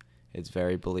on. It's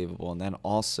very believable. And then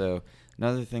also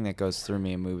another thing that goes through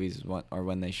me in movies is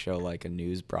when they show like a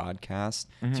news broadcast.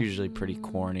 It's usually pretty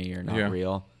corny or not Yeah.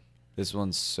 real. This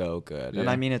one's so good. And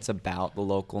Yeah. I mean, it's about the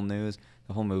local news.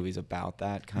 The whole movie's about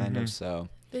that kind of. So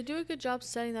They do a good job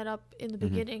setting that up in the Mhm.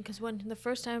 beginning, because when the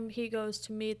first time he goes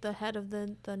to meet the head of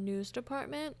the news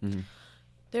department, Mhm.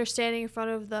 they're standing in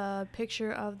front of the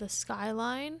picture of the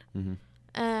skyline, Mhm.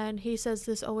 and he says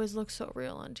this always looks so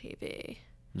real on TV.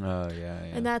 Oh yeah.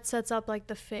 And that sets up like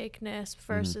the fakeness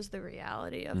versus the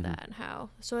reality of Mhm. that, and how.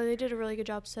 So they did a really good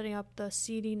job setting up the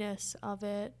seediness of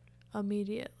it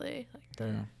immediately, like the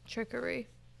Yeah. trickery.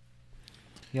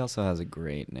 He also has a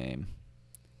great name.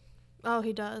 Oh,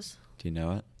 he does. Do you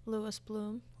know it? Lewis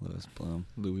Bloom. Lewis Bloom.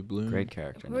 Louis Bloom. Great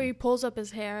character Where he name. pulls up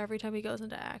his hair every time he goes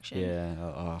into action.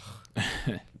 Yeah.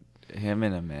 Him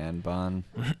in a man bun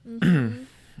Mhm.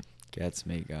 gets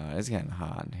me going. It's getting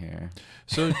hot in here.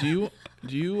 So do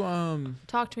you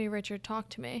Talk to me, Richard. Talk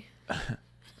to me.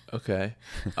 okay.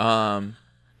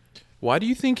 Why do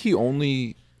you think he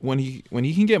only when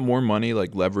he can get more money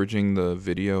like leveraging the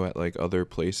video at like other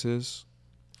places?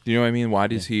 Do you know what I mean? Why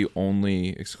does he only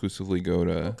exclusively go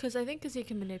to Because I think he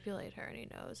can manipulate her and he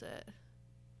knows it.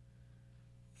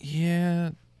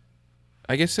 Yeah.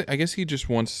 I guess he just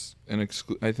wants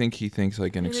I think he thinks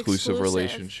like an exclusive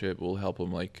relationship will help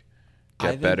him like I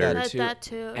get think better. That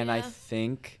too. And yeah. I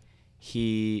think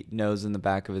he knows in the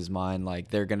back of his mind,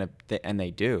 like and they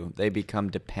do. They become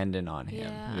dependent on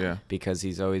him Yeah. because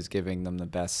he's always giving them the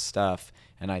best stuff.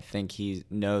 And I think he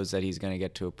knows that he's going to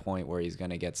get to a point where he's going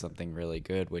to get something really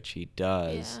good, which he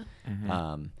does. Yeah.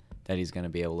 Mhm. That he's going to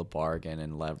be able to bargain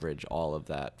and leverage all of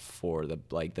that for the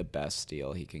best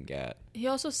deal he can get. He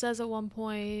also says at one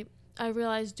point, I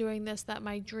realized doing this that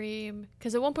my dream,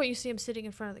 because at one point you see him sitting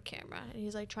in front of the camera and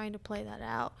he's like trying to play that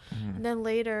out. Mhm. And then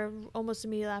later, almost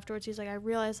immediately afterwards, he's like, I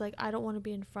realized like I don't want to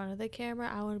be in front of the camera.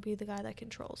 I want to be the guy that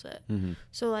controls it. Mm-hmm.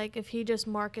 So like if he just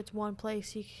markets one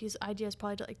place, his idea is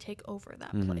probably to like take over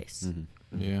that Mm-hmm. place.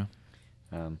 Mm-hmm. Yeah.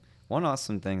 One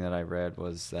awesome thing that I read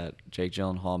was that Jake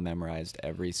Gyllenhaal memorized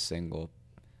every single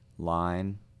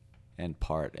line and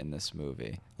part in this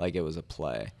movie, like it was a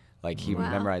play. Like he Wow.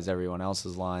 memorized everyone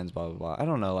else's lines, blah blah blah. I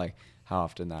don't know like how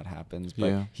often that happens, but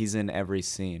Yeah. he's in every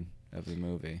scene of the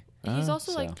movie. He's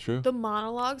also so- like True. the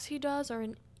monologues he does are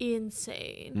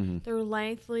insane. Mhm. They're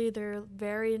lengthy, they're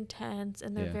very intense,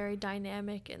 and they're Yeah. very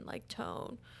dynamic in like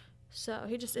tone. So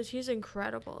he's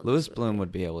incredible. in Lewis this Bloom movie.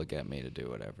 would be able to get me to do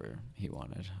whatever he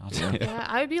wanted. I'll tell you. Yeah,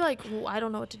 I would be like, I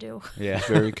don't know what to do. Yeah.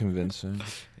 Very convincing.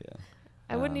 Yeah.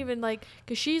 I wouldn't Um, even like,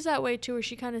 because she's that way too, where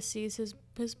she kind of sees his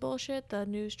bullshit, the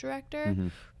news director.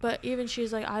 Mhm. But even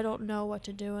she's like, I don't know what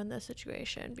to do in this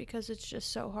situation because it's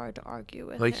just so hard to argue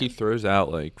with. Like he him. throws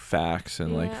out like facts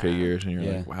and like Yeah. figures, and you're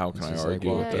Yeah. like, well, how It's can I just like, argue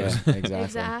well, with Yeah. this? yeah, exactly.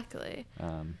 Exactly.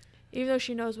 Even though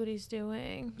she knows what he's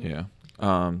doing. Yeah.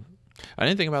 I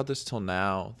didn't think about this till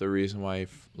now. The reason why he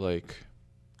like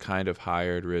kind of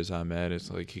hired Riz Ahmed is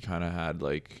like he kind of had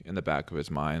like in the back of his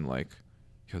mind like,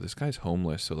 yo, this guy's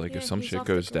homeless, so like Yeah, if some he's shit off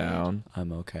the goes grid. down,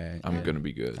 I'm okay. I'm Yeah. gonna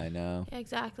be good. I know. Yeah,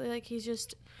 exactly. Like he's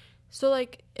just so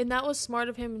like, and that was smart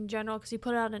of him in general because he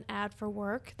put out an ad for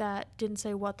work that didn't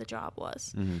say what the job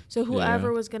was. Mm-hmm. So whoever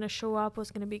Yeah. was gonna show up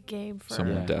was gonna be game for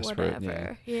Someone desperate.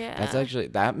 whatever. Yeah. That's actually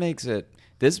that makes it.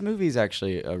 This movie's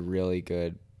actually a really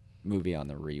good movie on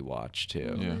the rewatch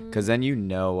too. Yeah. Because then you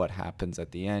know what happens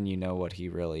at the end. You know what he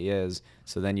really is.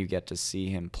 So then you get to see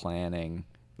him planning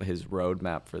his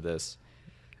roadmap for this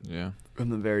Yeah. from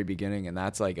the very beginning, and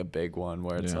that's like a big one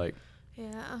where it's Yeah. like,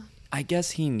 Yeah. I guess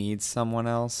he needs someone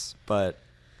else, but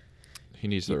He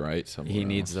needs the right someone. he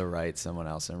needs else. the right someone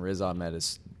else, and Riz Ahmed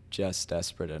is just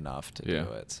desperate enough to Yeah.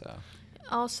 do it. So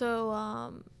Also,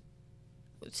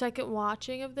 second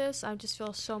watching of this, I just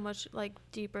feel so much like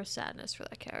deeper sadness for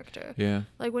that character. Yeah.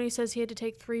 Like when he says he had to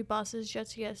take 3 buses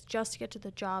just to get to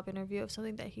the job interview of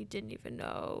something that he didn't even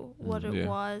know what it Yeah.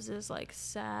 was is like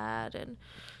sad, and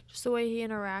just the way he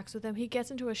interacts with them. He gets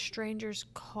into a stranger's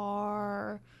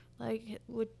car, like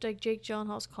with like Jake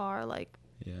Gyllenhaal's car, like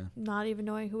yeah. not even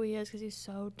knowing who he is because he's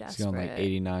so He's desperate. going like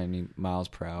 89 miles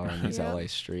per hour in these Yeah. LA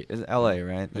streets. Is it LA,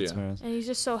 right? That's Yeah. where it is. And he's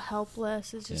just so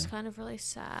helpless. It's just Yeah. kind of really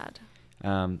sad.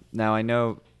 Now I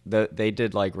know that they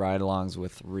did like ride-alongs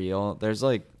with real. There's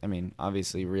like, I mean,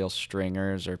 obviously real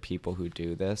stringers or people who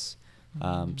do this.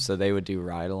 So they would do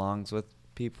ride-alongs with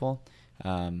people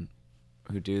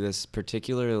who do this.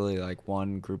 Particularly like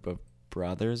one group of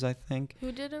brothers, I think.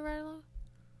 Who did it right along?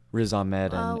 Riz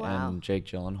Ahmed Oh, wow. and Jake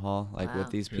Gyllenhaal, like Wow. with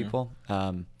these Yeah. people.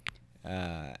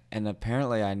 And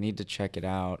apparently I need to check it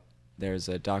out. There's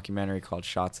a documentary called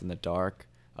Shots in the Dark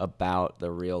about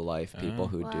the real life people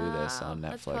who do this on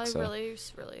That's Netflix. probably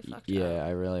really fucked yeah, up. I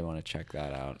really want to check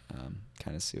that out.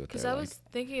 Kind of see what Because they're I like. was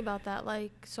thinking about that,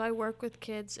 like, so I work with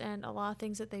kids, and a lot of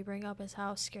things that they bring up is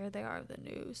how scared they are of the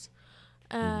news,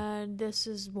 Mm-hmm. and this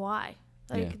is why.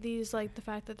 Like Yeah. these, like the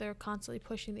fact that they're constantly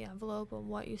pushing the envelope on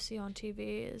what you see on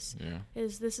TV is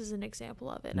this is an example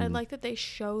of it. And I Mhm. like that they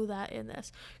show that in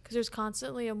this, because there's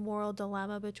constantly a moral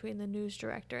dilemma between the news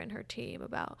director and her team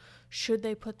about should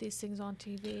they put these things on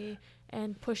TV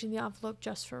and pushing the envelope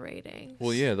just for ratings.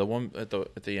 Well, yeah, the one at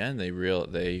the end they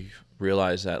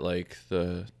realized that like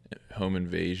the home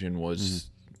invasion was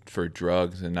for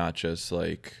drugs and not just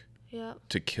like Yep.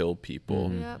 to kill people,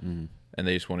 Yep. Mhm. and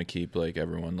they just want to keep like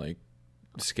everyone like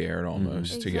scared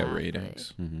almost to get Exactly.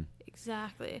 ratings. Mhm.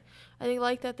 Exactly. I think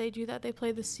like that they do that. They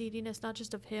play the seediness not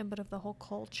just of him but of the whole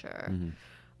culture. Mhm.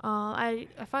 I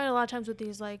find a lot of times with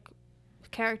these like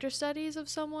character studies of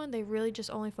someone, they really just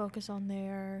only focus on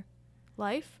their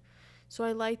life. So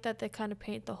I like that they kind of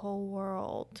paint the whole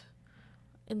world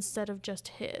instead of just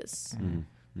his, Mhm.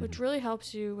 which really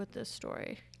helps you with this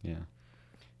story. Yeah.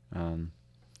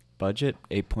 Budget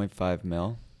 8.5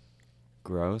 mil.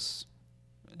 Gross.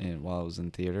 And while it was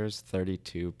in theaters,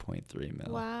 32.3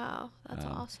 mil. Wow, that's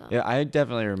awesome. Yeah, I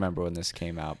definitely remember when this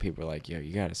came out. People were like, "Yo,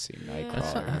 you got to see Yeah.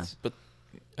 Nightcrawler." But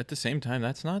at the same time,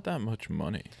 that's not that much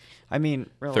money. I mean,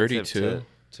 relative 32?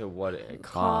 to what it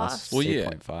Cost. costs. Well, yeah.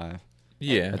 8.5.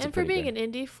 Yeah, And, That's a and for pretty being good-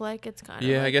 an indie flick, it's kind of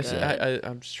yeah. I like guess good.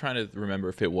 I'm just trying to remember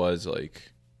if it was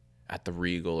like at the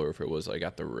Regal or if it was like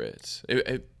at the Ritz.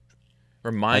 It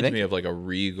reminds think- me of like a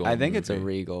Regal. I think it's a movie.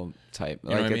 Regal type. You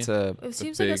know Like what I it's It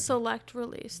seems like a big- select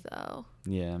release though.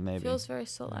 yeah, maybe. Feels very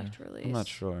select release. I'm not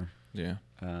sure. Yeah.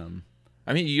 Um,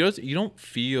 I mean, you don't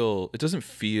feel it doesn't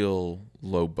feel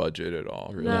low budget at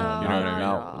all, really. No, you know what I mean? not at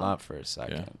all. Not for a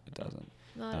second. Yeah. It doesn't.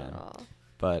 Not at Um, all.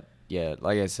 But yeah,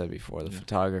 like I said before, the Yeah.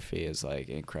 photography is like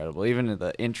incredible. Even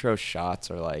the intro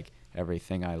shots are like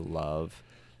everything I love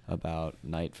about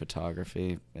night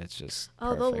photography. It's just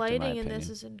Oh, the perfect, in my lighting in this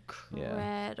opinion. is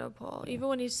incredible. Yeah. Even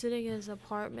when he's sitting in his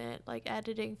apartment, like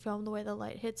editing film, the way the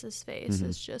light hits his face Mhm.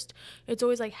 is just, it's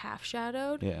always like half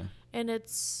shadowed. Yeah. And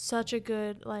it's such a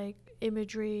good like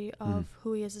imagery of Mhm.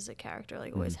 who he is as a character,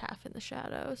 like always Mhm. half in the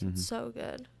shadows. Mhm. It's so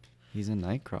good. He's a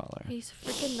Nightcrawler. He's a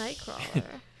freaking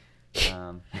Nightcrawler.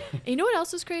 Um, And you know what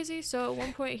else is crazy? So at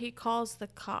one point he calls the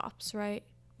cops, right?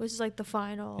 Which is like the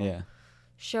final yeah.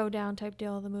 showdown type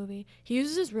deal of the movie. He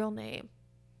uses his real name.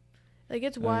 Like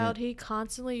it's Oh, yeah. wild. He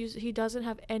constantly he doesn't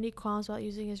have any qualms about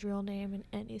using his real name in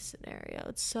any scenario.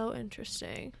 It's so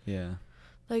interesting. Yeah.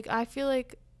 Like I feel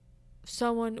like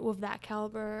someone with that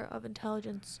caliber of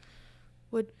intelligence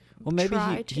would Well, maybe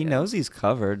try he to. knows he's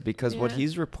covered because what Yeah.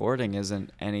 he's reporting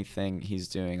isn't anything he's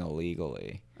doing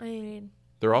illegally. I mean,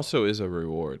 There also is a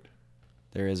reward.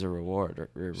 There is a reward.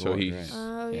 So he- right?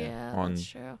 oh Yeah. yeah, On- that's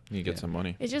true. You get Yeah. some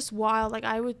money. It's just wild. Like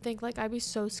I would think, like I'd be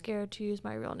so scared to use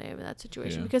my real name in that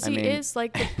situation Yeah. because I he mean- is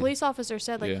like the police officer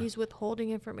said, like Yeah. he's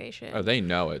withholding information. Oh, they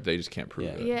know it. They just can't prove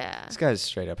Yeah. it. Yeah. This guy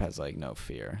straight up has like no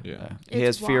fear. Yeah. He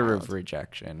It's has fear wild. of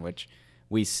rejection, which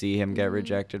we see him get Mhm.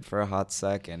 rejected for a hot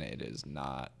second. It is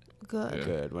not Good. Yeah.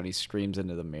 good when he screams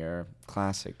into the mirror.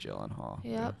 Classic Gyllenhaal.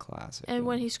 Yep. Classic. And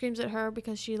when Gyllenhaal. he screams at her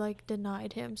because she like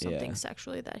denied him something Yeah.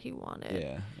 sexually that he wanted.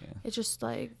 Yeah. It's just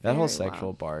like That whole very sexual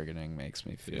wild. bargaining makes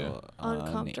me feel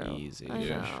Uncomfortable. uneasy I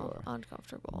Yeah. know. for sure.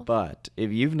 Uncomfortable. But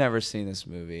if you've never seen this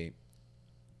movie,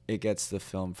 it gets the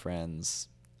Film Friends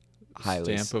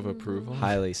Stamp of Mhm. approval.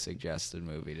 highly suggested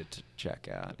movie to check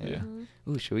out. Yeah. Yeah. Mhm.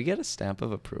 Ooh, should we get a stamp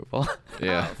of approval?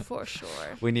 Yeah. Oh, for sure.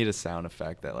 We need a sound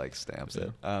effect that like stamps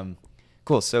Yeah. it.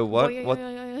 Cool. So what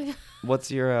Boing.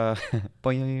 what's your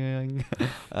boing,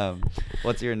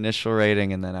 what's your initial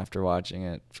rating, and then after watching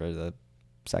it for the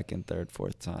second, third,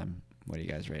 fourth time, what do you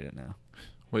guys rate it now?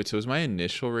 Wait, so was my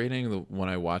initial rating when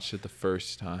I watched it the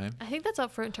first time? I think that's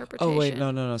up for interpretation. Oh wait,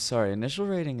 no, sorry. Initial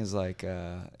rating is like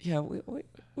yeah, we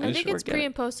I think we're it's pre getting-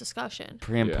 and post discussion.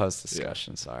 pre and Yeah, post yeah.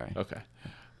 discussion. Sorry, Okay.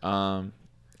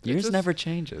 yours just- never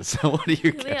changes. So what do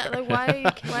you care? Yeah, like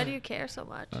why do you care so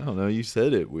much? I don't know. You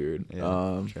said it weird.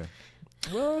 Yeah, sure.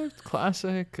 Well, it's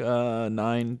classic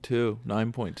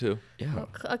 9.2. Yeah,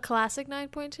 A classic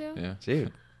 9.2? Yeah.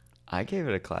 dude, I gave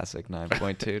it a classic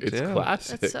 9.2 too. It's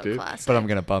classic, That's so dude. classic. But I'm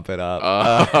gonna bump it up.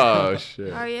 Oh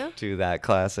shit. Are you? To that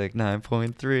classic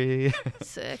 9.3.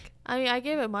 Sick. I mean, I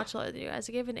gave it much lower than you guys.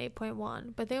 I gave it an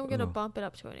 8.1, but I think I'm gonna Ooh. bump it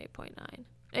up to an 8.9.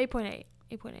 8.8.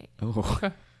 8.8. Ooh.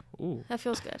 Okay. Ooh. That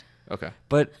feels good. Okay.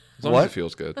 But As long as it what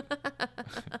feels good.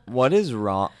 what is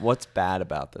wrong? What's bad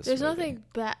about this? There's movie? nothing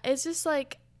bad. It's just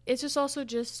like, it's just also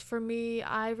just for me,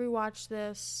 I rewatched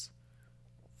this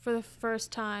for the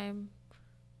first time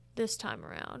this time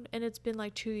around, and it's been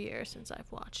like 2 years since I've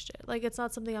watched it. Like, it's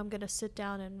not something I'm gonna sit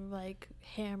down and like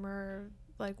hammer,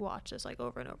 like watch this like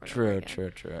over and over and over True,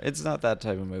 again. true. It's not that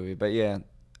type of movie, but yeah,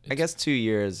 I guess 2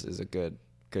 years is a good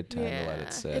time to let Yeah.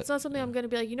 it sit. It's not something I'm gonna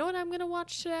be like, you know what I'm gonna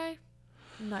watch today?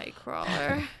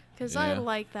 Nightcrawler because I Yeah.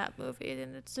 like that movie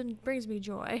and it brings me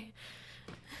joy.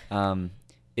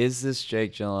 Is this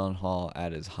Jake Gyllenhaal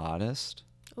at his hottest?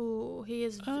 Ooh, he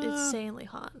is insanely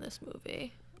hot in this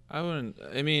movie. I wouldn't.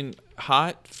 I mean,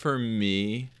 hot for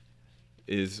me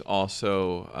is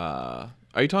also.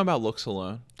 Are you talking about looks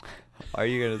alone? Are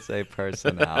you gonna say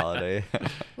personality?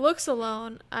 Looks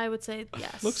alone, I would say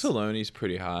yes. Looks alone, he's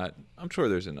pretty hot. I'm sure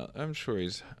there's another. I'm sure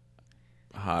he's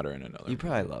hotter in another. You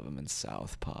probably movie. love him in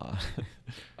Southpaw.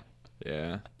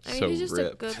 Yeah. I mean, so he's just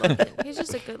ripped. a good looking. He's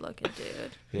just a good looking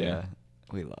dude. Yeah,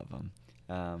 we love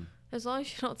him. As long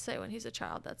as you don't say when he's a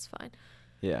child, that's fine.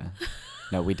 Yeah.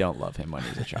 No, we don't love him when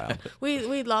he's a child.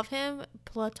 We love him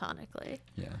platonically.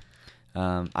 Yeah.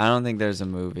 I don't think there's a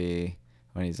movie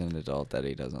when he's an adult that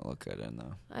he doesn't look good in,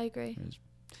 though. I agree.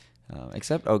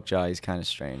 Except Oakjaw, he's kind of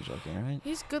strange looking, right?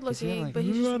 He's good Is he looking, like- but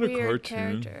he's He's just not a weird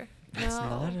cartoon. character. It's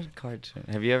not No. a cartoon.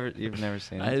 You've never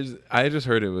seen it? I just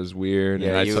heard it was weird.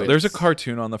 Yeah, and you would- there's a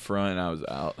cartoon on the front, and I was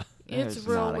out. It's There's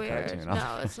real not a weird. cartoon on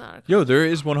No, it's not. Yo, there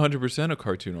is 100% a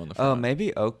cartoon on the front. Oh,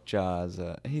 maybe Oakjaw's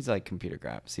he's like computer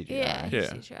CGI. Yeah, Yeah. he's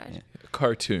CGI. Yeah.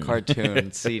 Cartoon.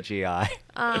 Cartoon CGI.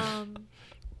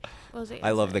 What was I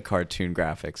I love say? the cartoon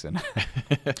graphics in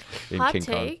Hot King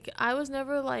Kong. take. I was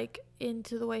never like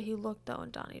into the way he looked though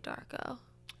in Donnie Darko.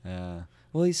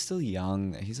 Well, he's still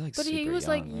young. He's like But super he was young,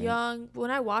 like right? young. When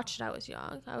I watched it, I was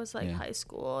young. I was like Yeah. high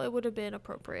school. It would have been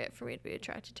appropriate for me to be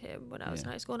attracted to him when I was in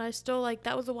Yeah. high school. And I still like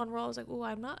that was the one role I was like, oh,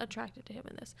 I'm not attracted to him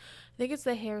in this. I think it's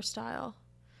the hairstyle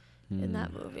in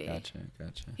that movie. Gotcha.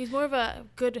 He's more of a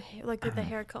good like with the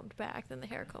hair combed back than the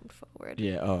hair combed forward.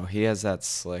 Yeah. Oh, he has that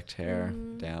slicked hair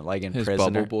down, like in His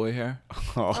Prisoner. bubble boy hair.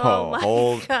 Oh, my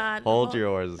hold God. hold Oh,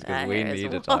 yours, because that we hair is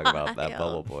need to talk about that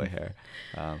bubble wild. boy hair.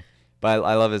 But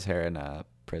I love his hair in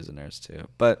Prisoners too.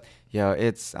 But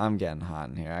I'm getting hot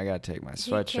in here. I gotta take my He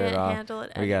sweatshirt can't off. handle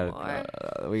it we anymore.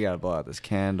 gotta blow out this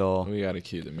candle. We gotta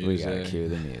cue the We music. gotta cue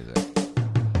the music.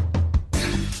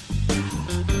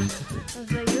 I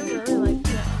was like, you're really like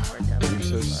getting worked up. You're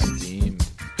so steamed.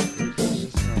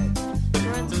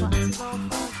 Jordan's glasses all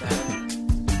fogged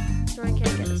up. Jordan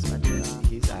can't get his sweatshirt off.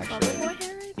 He's Bubble actually boy hair right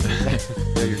there?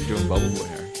 Yeah, you're doing bubble boy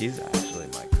hair. he's actually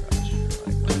my crush.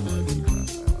 Like my celebrity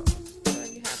crush. I love him.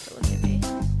 Jordan, you have to look at me.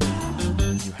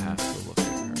 You have to look at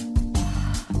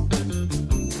her.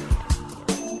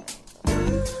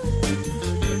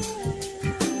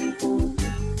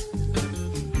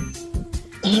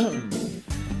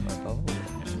 My bubble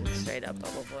boy. Straight up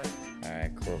bubble boy. All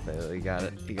right, cool, Bailey. You got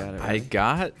it. I Ready?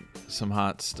 got some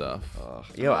hot stuff.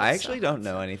 Yo, Oh, I so actually don't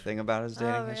know anything about his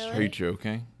dating Oh, history. Are really? you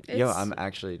joking? Yo, It's I'm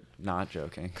actually not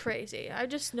joking. crazy. I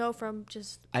just know from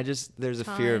just There's a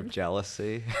fear of Time.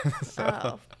 jealousy. so,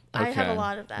 oh, I have a Okay.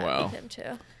 lot of that Wow. with him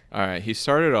too. All right. He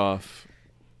started off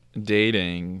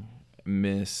dating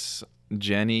Miss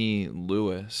Jenny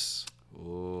Lewis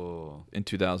Ooh, in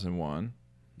 2001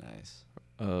 nice.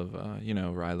 of,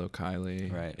 Rilo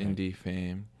Kiley, Right, indie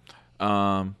fame.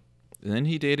 Then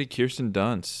he dated Kirsten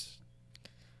Dunst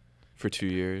for 2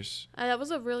 years, That was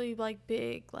a really like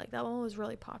big like that one was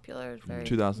really popular. Very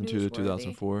 2002 to newsworthy.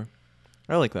 2004.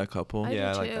 I like that couple. I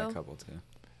Yeah, I do like that too. couple too.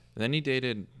 Then he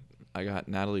dated, I got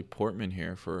Natalie Portman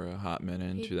here for a hot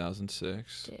minute in He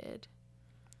 2006. Did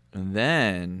And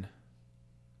then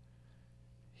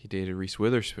he dated Reese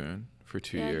Witherspoon for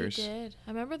 2 yeah, years. He did.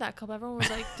 I remember that couple. Everyone was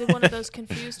like, did one of those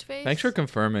confused face. Thanks for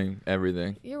confirming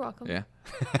everything. You're welcome. Yeah.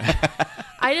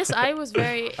 I was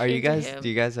very. Are you into guys? him. Do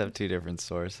you guys have two different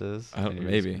sources? I don't- in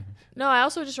your maybe. history? No, I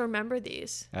also just remember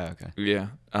these. Oh, okay. Yeah.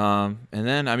 And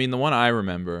then, the one I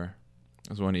remember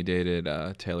was when he dated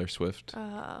Taylor Swift.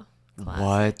 Classic.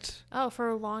 What? Oh, for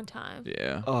a long time.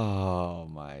 Yeah. Oh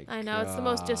my. I know, it's the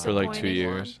most God. For like 2 disappointing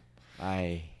years.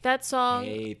 I That song.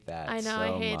 hate that. I know, so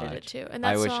I hated much. it too. And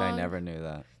that I wish I song- never knew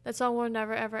that. That song "We're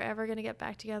Never Ever Ever Gonna Get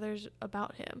Back Together" is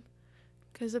about him,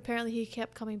 because apparently he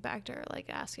kept coming back to her, like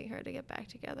asking her to get back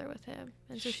together with him,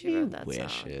 and so she wrote that song.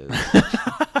 wishes.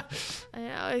 I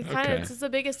know it kind Okay. of it's the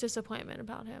biggest disappointment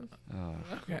about him. Oh.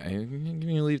 Okay.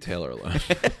 You leave Taylor alone.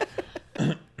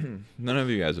 None of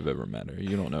you guys have ever met her.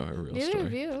 You don't know her real Neither story.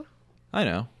 of you. I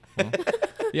know. Well,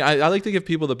 yeah, I like to give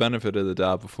people the benefit of the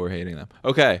doubt before hating them.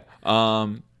 Okay.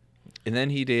 And then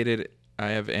he dated. I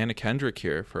have Anna Kendrick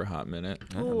here for a hot minute.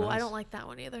 Oh, Ooh, I nice. don't like that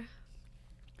one either.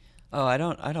 Oh, I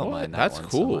don't What? mind that That's one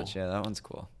cool. so much. Yeah, that one's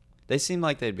cool. They seem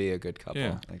like they'd be a good couple,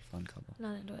 Yeah. like fun couple.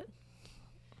 Not into it.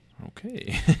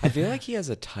 Okay. I feel like he has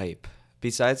a type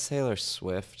besides Taylor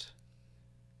Swift.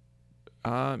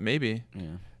 Maybe.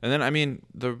 Yeah. And then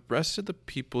the rest of the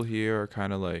people here are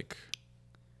kind of like.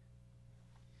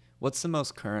 What's the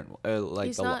most current, like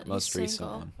He's the not- most he's recent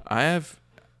single. one? I have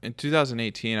in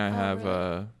 2018. I Oh, have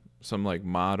really? some like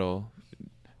model,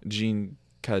 Jean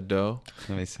Cadeau.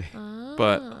 Let me see.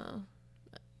 But-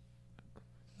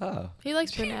 Oh, he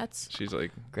likes brunettes. She's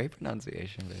like, great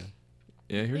pronunciation, man.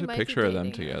 yeah, here's He a might be picture of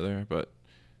them dating her. together, but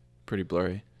pretty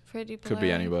blurry. Pretty Could be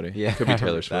blurry. anybody. Yeah, Could be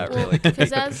Taylor that Swift. really Well, 'cause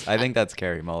could. as- I think that's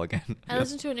Carrie Mulligan. I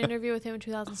listened to an interview with him in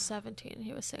 2017.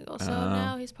 He was single, so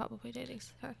now he's probably dating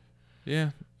her.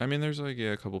 Yeah, I mean, there's like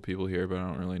a couple people here, but I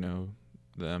don't really know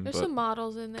them. There's but some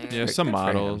models in there. yeah, for- some good for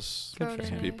him. models, Throw it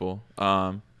some in people.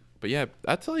 But yeah,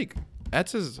 that's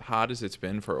as hot as it's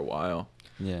been for a while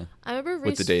Yeah. I remember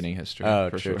with the dating history.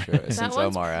 Oh, for true, sure. true. That Since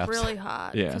one's Omar Epps. really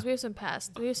hot. Yeah. Because we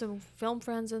have some film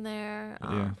friends in there.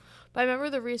 Yeah. But I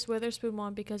remember the Reese Witherspoon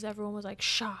one because everyone was like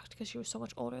shocked because she was so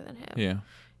much older than him. Yeah.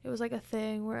 It was like a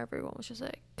thing where everyone was just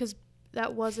like, because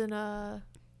that wasn't a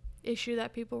issue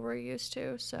that people were used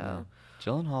to. So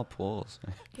Gyllenhaal pulls.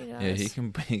 he does. Yeah, he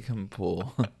can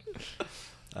pull.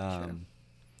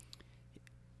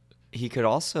 He could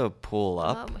also pull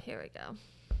up. Here we go.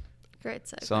 Great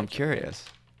segue. So I'm curious.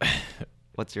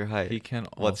 What's your height? He can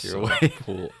also What's your weight?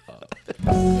 pull up.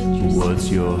 Interesting. What's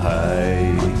your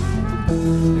height?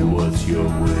 What's your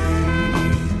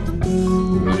weight?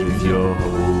 With your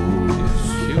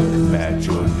host, Cute. Matt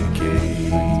Jordan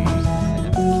Cage.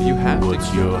 You have What's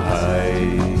to. your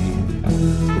height?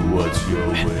 What's your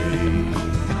weight?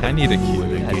 I need a Will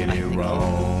cue. they get it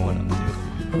wrong?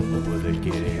 Or will they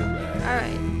get it right? All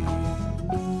right.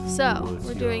 So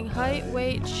we're doing height,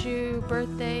 weight, shoe,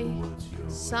 birthday,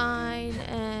 sign,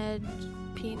 and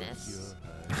penis.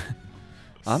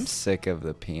 I'm sick of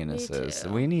the penises. too.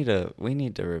 We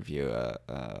need to review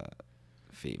a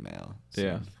female.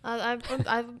 Yeah. soon.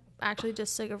 I'm actually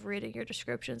just sick of reading your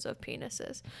descriptions of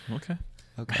penises. Okay.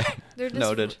 Okay. They're just,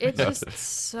 Noted. It's Noted. just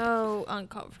so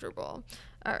uncomfortable.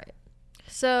 All right.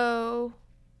 So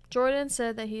Jordan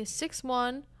said that he is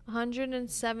 6'1",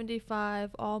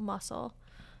 175, all muscle.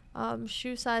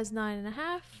 Shoe size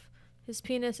 9.5. His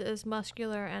penis is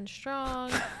muscular and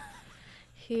strong.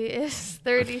 He is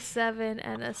 37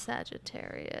 and a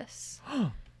Sagittarius.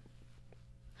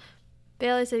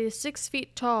 Bailey said he's 6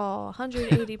 feet tall,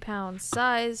 180 pounds,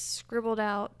 size scribbled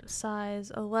out,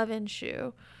 size 11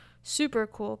 shoe. Super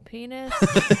cool penis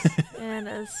and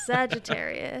a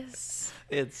Sagittarius.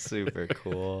 It's super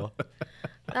cool.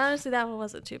 Honestly, that one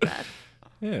wasn't too bad.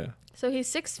 Yeah. So he's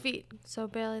 6 feet. So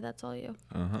Bailey, that's all you.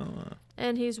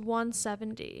 And he's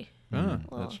 170. Ah,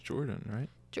 Well. that's Jordan, right?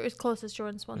 As close as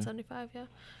Jordan's 175, yeah.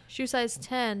 Shoe size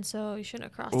 10, so you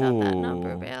shouldn't have crossed out that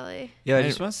number, Ooh. Bailey. Yeah, I I-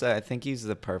 just want to say I think he's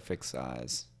the perfect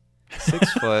size.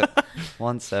 6 foot,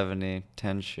 170,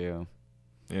 10 shoe.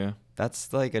 Yeah.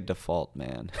 That's like a default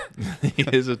man. He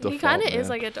is a default. He kind of is man.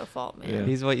 like a default man. Yeah.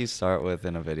 He's what you start with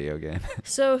in a video game.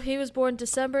 So he was born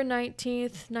December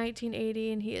 19th,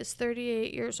 1980, and he is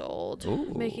 38 years old,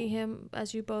 Ooh. making him,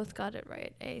 as you both got it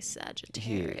right, a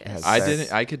Sagittarius. has I Sex.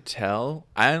 didn't. I could tell.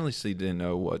 I honestly didn't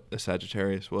know what a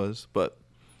Sagittarius was, but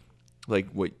like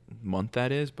what month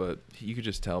that is. But you could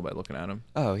just tell by looking at him.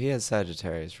 Oh, he has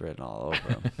Sagittarius written all over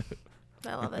him.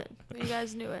 I love it. You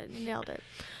guys knew it. You nailed it.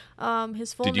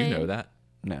 His full Did you name. know that?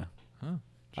 No.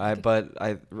 Oh. But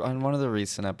on one of the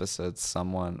recent episodes,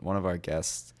 one of our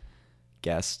guests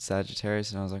guessed Sagittarius,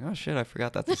 and I was like, oh shit, I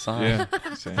forgot that's a sign.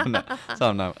 Yeah. Same.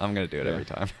 I'm gonna do it every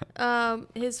time.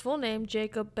 His full name,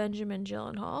 Jacob Benjamin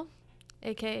Gyllenhaal,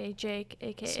 a.k.a. Jake,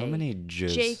 a.k.a. So many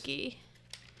J's. Jakey.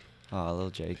 Oh, little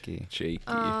Jakey. Shaky.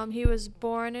 He was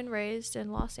born and raised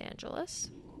in Los Angeles.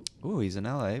 Ooh, he's an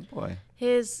LA boy.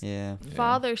 His Yeah.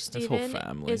 father, His whole Stephen,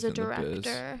 family's is a in the biz.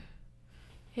 director.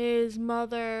 His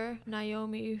mother,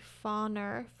 Naomi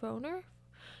Foner,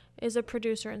 is a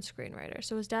producer and screenwriter.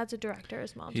 So his dad's a director,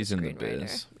 his mom's He's a in the screenwriter.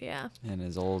 biz. Yeah, And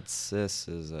his old sis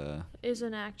is is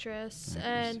an actress, Actress,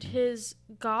 and yeah. his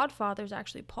godfather's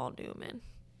actually Paul Newman.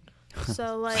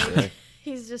 So like, Sick.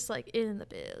 he's just like in the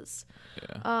biz.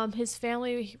 Yeah. His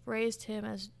family raised him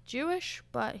as Jewish,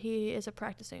 but he is a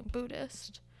practicing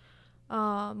Buddhist.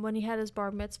 When he had his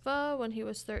bar mitzvah when he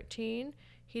was 13,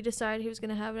 he decided he was going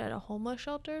to have it at a homeless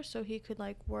shelter so he could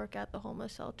like work at the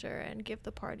homeless shelter and give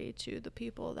the party to the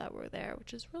people that were there,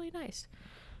 which is really nice.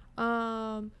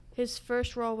 His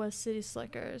first role was City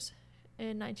Slickers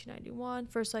in 1991,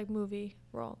 first like movie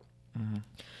role. Mm-hmm.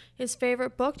 His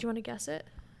favorite book, do you want to guess it?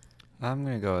 I'm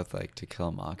gonna go with like To Kill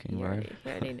a You Mockingbird.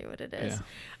 already knew what it is.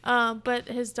 Yeah. But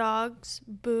his dogs,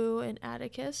 Boo and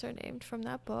Atticus, are named from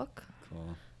that book.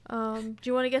 Cool. Do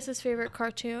you want to guess his favorite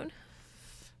cartoon?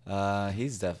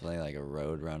 He's definitely like a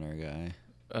Roadrunner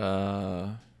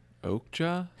guy.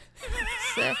 Oakja.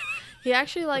 Sick. He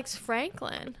actually likes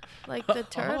Franklin, like the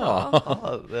turtle.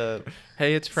 Oh, the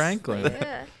Hey, it's Franklin.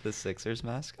 Yeah. the Sixers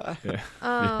mascot.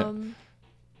 Yeah.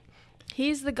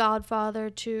 He's the godfather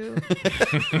to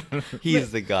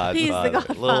He's the godfather.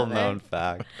 godfather. Little known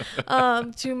fact.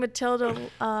 to Matilda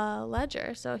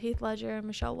Ledger. So Heath Ledger and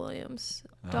Michelle Williams'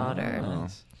 daughter.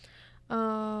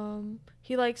 Oh, nice.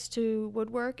 He likes to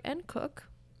woodwork and cook.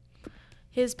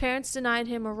 His parents denied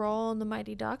him a role in the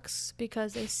Mighty Ducks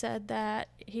because they said that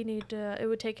it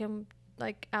would take him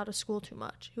like out of school too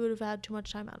much. He would have had too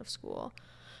much time out of school.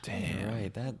 Damn.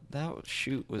 Right. That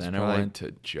shoot was Then probably... I went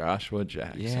to Joshua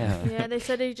Jackson. Yeah. Yeah, they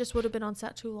said he just would have been on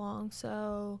set too long,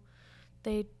 so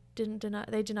they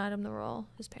denied him the role.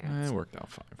 His parents. It worked out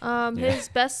fine.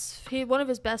 Yeah. One of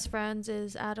his best friends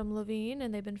is Adam Levine,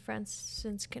 and they've been friends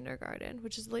since kindergarten,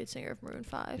 which is the lead singer of Maroon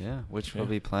 5. Yeah, which Yeah. will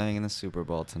be playing in the Super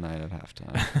Bowl tonight at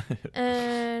halftime.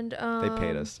 And They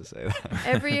paid us to say that.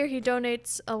 every year he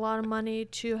donates a lot of money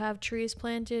to have trees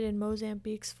planted in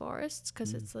Mozambique's forests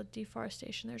because it's the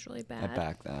deforestation there's really I bad.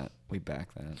 back that. We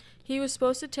back that. He was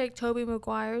supposed to take Tobey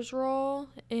Maguire's role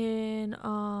in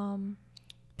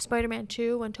Spider-Man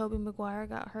 2 when Tobey Maguire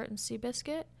got hurt in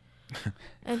Seabiscuit.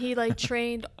 And he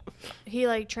trained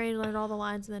learned all the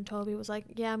lines, and then Tobey was like,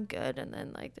 yeah, I'm good, and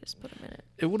then they just put him in it.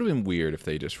 It would have been weird if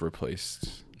they just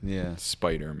replaced Yeah.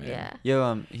 Spider-Man. Yeah.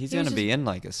 Yo, he's He gonna was be in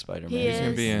like a Spider-Man. He He's gonna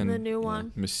is be in the new yeah.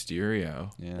 one.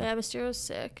 Mysterio. Yeah, Mysterio's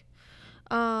sick.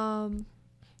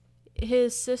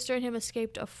 His sister and him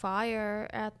escaped a fire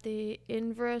at the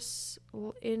Inverness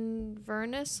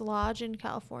Lodge in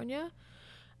California,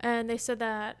 and they said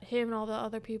that him and all the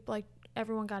other people,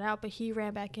 everyone got out, but he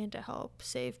ran back in to help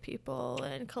save people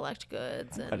and collect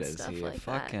goods and What is stuff he? like A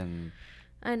fucking...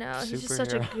 that. I know, he's just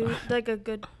such a superhero.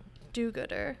 good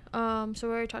do-gooder. So we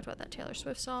already talked about that Taylor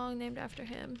Swift song named after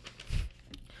him.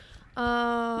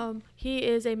 He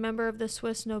is a member of the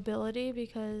Swiss nobility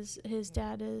because his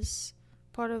dad is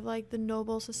part of the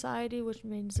noble society, which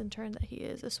means in turn that he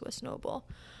is a Swiss noble.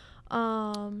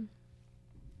 Sounds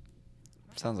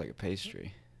like a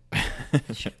pastry.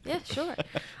 Yeah, sure.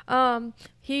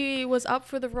 He was up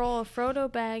for the role of Frodo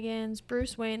Baggins,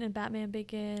 Bruce Wayne in Batman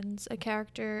Begins, a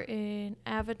character in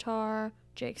Avatar,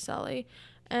 Jake Sully,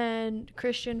 and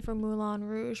Christian from Moulin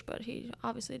Rouge, but he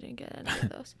obviously didn't get any of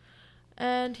those.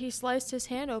 And he sliced his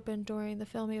hand open during the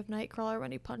filming of Nightcrawler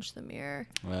when he punched the mirror.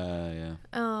 Yeah.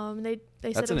 They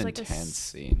said That's it an was intense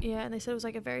scene. Yeah, and they said it was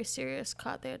a very serious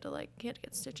cut. He had to get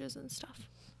stitches and stuff.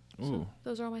 Ooh. So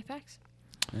those are all my facts.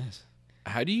 Nice.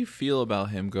 How do you feel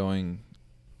about him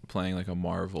playing a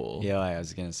Marvel? Yeah, I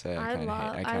was gonna say I kind of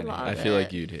hate. I love I hate feel it.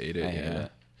 like you'd hate it. I hate Yeah.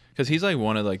 it. Because he's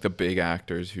one of the big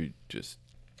actors who just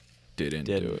didn't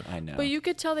do it. I know. But you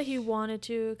could tell that he wanted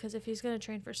to, because if he's gonna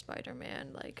train for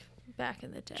Spider-Man, back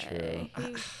in the day,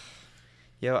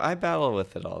 Yo, I battle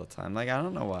with it all the time. I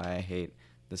don't know why I hate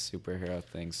the superhero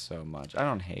thing so much. I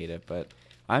don't hate it, but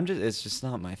it's just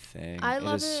not my thing. I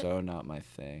love It is it. so not my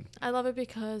thing. I love it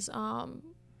because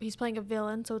he's playing a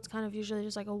villain, so it's kind of usually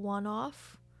just a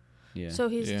one-off. Yeah. So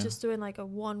he's Yeah. just doing a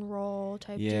one role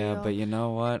type Yeah, deal. but you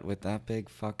know what? With that big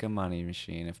fucking money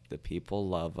machine, if the people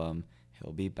love him,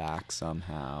 he'll be back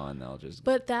somehow, and they'll just.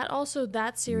 But that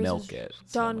series Milk is it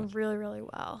so done much. really, really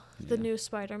well. The Yeah. new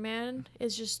Spider-Man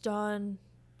is just done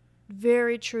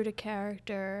very true to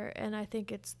character, and I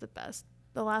think it's the best.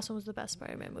 The last one was the best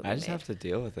Spider-Man movie I just made. have to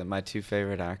deal with it. My two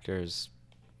favorite actors,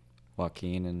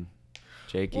 Joaquin and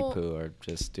Jakey Well, Poo, are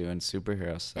just doing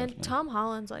superhero stuff. And now. Tom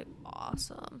Holland's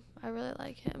awesome. I really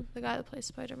like him. The guy that plays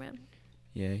Spider-Man.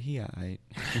 Yeah, he aight.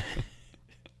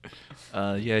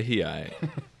 Yeah,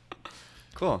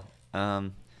 Cool.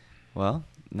 Well,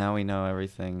 now we know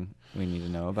everything we need to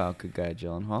know about Good Guy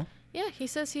Gyllenhaal. Yeah, he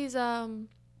says he's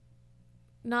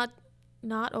not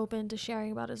open to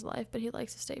sharing about his life, but he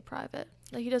likes to stay private.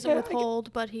 He doesn't Yeah, I think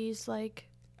withhold, but he's I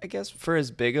guess for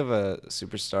as big of a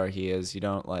superstar he is, you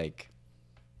don't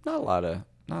not a lot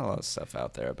of stuff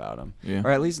out there about him. Yeah.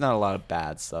 Or at least not a lot of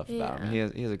bad stuff about him. Yeah.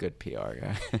 He has a good PR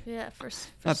guy. yeah, for Not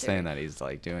sure. saying that he's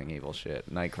doing evil shit,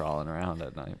 night crawling around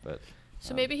at night, but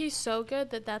So maybe he's so good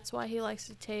that's why he likes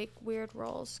to take weird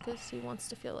roles, because he wants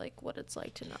to feel what it's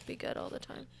like to not be good all the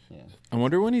time. yeah. I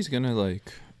wonder when he's gonna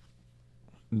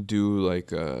do a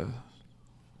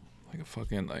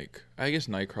fucking I guess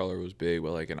Nightcrawler was big,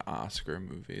 but an Oscar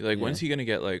movie. When's he gonna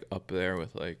get up there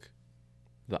with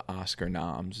the Oscar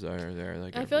noms that are there?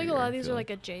 I feel a lot of these are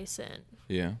adjacent.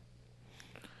 Yeah.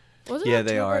 Wasn't Yeah, October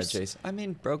they are s- Jason. I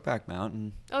mean, Brokeback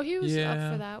Mountain. Oh, he was up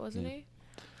Yeah. for that, wasn't Yeah. he?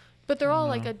 But they're all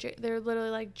they're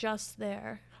literally just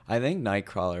there. I think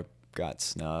Nightcrawler got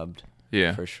snubbed.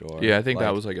 Yeah. For sure. Yeah, I think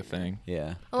that was a thing.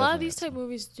 Yeah. A lot of definitely these got type snubbed.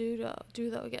 movies do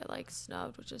though get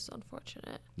snubbed, which is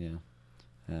unfortunate. Yeah.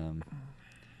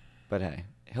 But hey,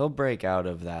 he'll break out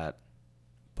of that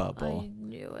bubble I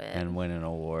knew it. and win an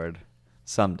award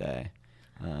someday.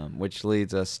 which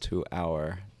leads us to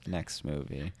our next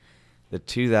movie, the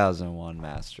 2001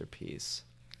 masterpiece,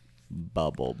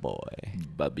 Bubble Boy.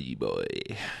 Bubby boy.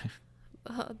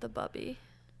 The bubby.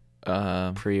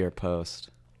 Pre or post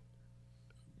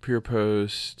Pre or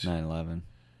post? 9/11?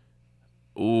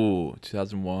 Ooh,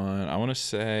 2001. I want to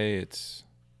say it's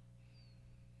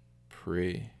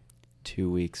pre.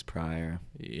 2 weeks prior.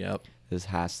 Yep. This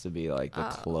has to be like the Oh,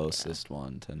 closest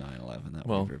one to 9/11 that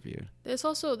Well, we've reviewed. There's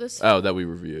also this. Oh, that we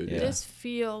reviewed. Yeah. Yeah. This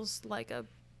feels like a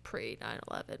pre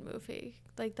 9/11 movie,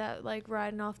 like that, like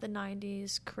riding off the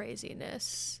 90s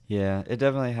craziness. Yeah, it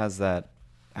definitely has that,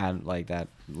 and like that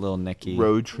Lil Nicky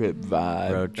Road trip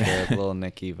vibe. road trip, Lil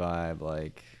Nicky vibe.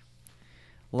 Like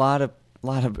a lot of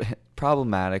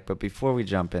problematic. But before we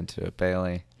jump into it,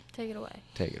 Bailey, Take it away.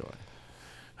 take it away.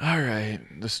 All right.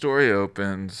 The story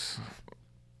opens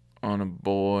on a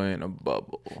boy in a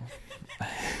bubble.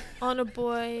 On a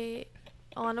boy,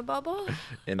 on a bubble.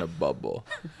 In a bubble.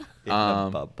 In a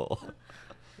bubble.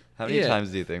 How many yeah.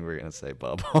 times do you think we're gonna say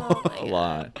bubble? Oh my A God.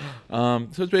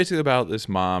 lot. So it's basically about this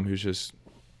mom who's just,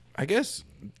 I guess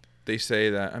they say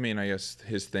that, I guess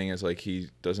his thing is like he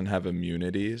doesn't have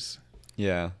immunities.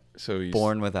 Yeah. So he's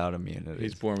Born without immunity.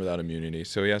 He's born without immunity.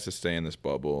 So he has to stay in this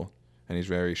bubble and he's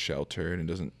very sheltered and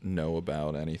doesn't know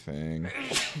about anything.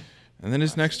 And then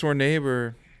his next door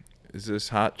neighbor is this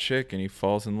hot chick and he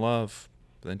falls in love.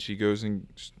 But then she goes and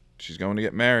she's going to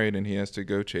get married and he has to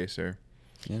go chase her.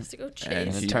 Yeah. Has to go chase. And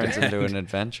And he it turns does. into an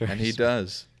adventure. And he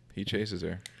does. He chases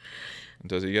her. And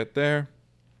does he get there?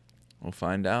 We'll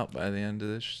find out by the end of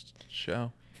this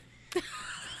show.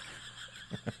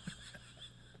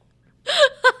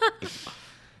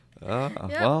 Yep.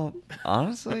 Well,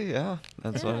 honestly, yeah,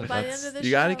 that's Yeah, what. by the That's, end of the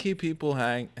You got to show. keep people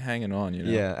hanging on, you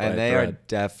know. yeah, by and a they are thread.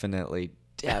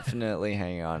 definitely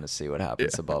hanging on to see what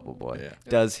happens Yeah. to Bubble Boy. Yeah.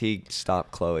 Does he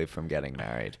stop Chloe from getting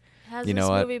married? Has You this know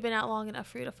what? movie been out long enough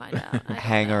for you to find out? I don't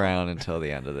Hang know. around until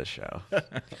the end of the show.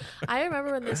 I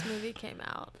remember when this movie came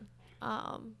out,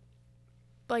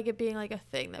 like it being like a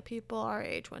thing that people our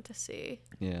age went to see.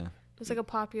 Yeah. It was like a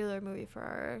popular movie for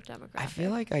our demographic. I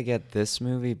feel like I get this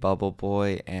movie, Bubble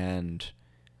Boy, and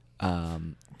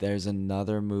there's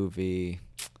another movie,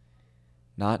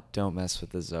 not Don't Mess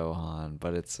with the Zohan,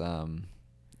 but it's not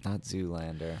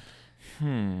Zoolander.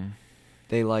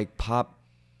 They like pop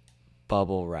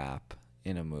bubble wrap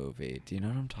in a movie. Do you know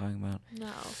what I'm talking about?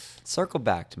 No. Circle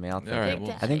back to me. I'll think. All right, Big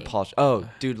well, I think Daddy. Paul. Oh,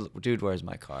 dude, where's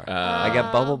my car? I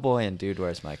get Bubble Boy and Dude,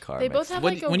 Where's My Car? They both mixed have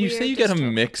when like a when you say weird you get them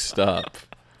dystopic mixed vibe. up,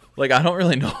 like I don't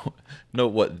really know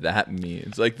what that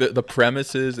means. Like the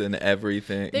premises and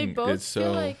everything. They both it's feel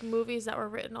so like movies that were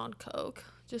written on coke,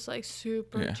 just like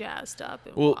super Yeah. jazzed up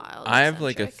and well. wild. I have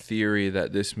like a eccentric. theory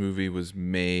that this movie was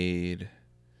made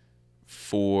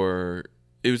for.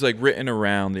 It was like written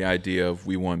around the idea of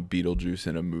we want Beetlejuice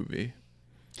in a movie.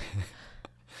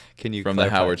 Can you From the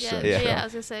clarify? Howard Yeah, Stern yeah, show. I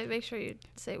was gonna say, make sure you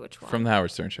say which one. From the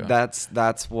Howard Stern show.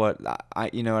 That's what I.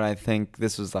 You know what I think?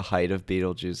 This was the height of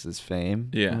Beetlejuice's fame.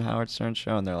 Yeah. From Howard Stern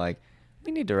show, and they're like,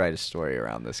 we need to write a story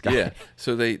around this guy. Yeah.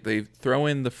 So they throw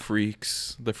in the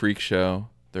freaks, the freak show.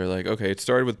 They're like, okay, it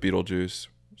started with Beetlejuice.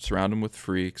 Surround him with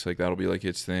freaks. Like that'll be like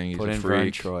its thing. He's Put a in Vern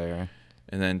freak. Troyer.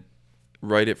 And then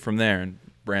write it from there and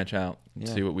branch out and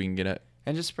Yeah. see what we can get at.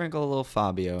 And just sprinkle a little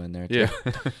Fabio in there too.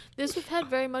 Yeah. This had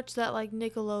very much that like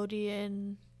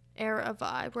Nickelodeon era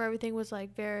vibe where everything was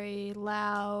like very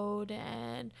loud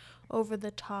and over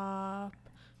the top.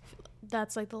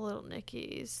 That's like the Little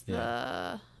Nickies.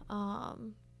 Yeah.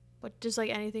 But just like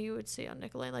anything you would see on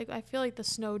Nickelodeon. Like I feel like the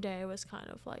Snow Day was kind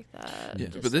of like that. Yeah.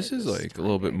 just, But this is this like a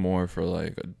little bit time more for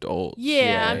like adults.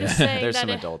 Yeah, I'm just saying There's that some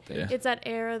it- adult things. Yeah. It's that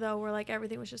era though where like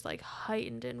everything was just like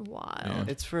heightened and wild. Yeah.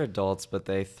 It's for adults, but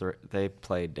they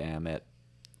play Damn It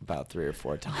about 3 or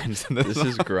 4 times in This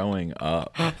is growing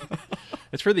up.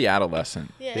 It's for the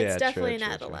adolescent. Yeah, Yeah, it's definitely true,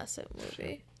 an true. adolescent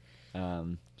movie.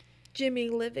 Um, Jimmy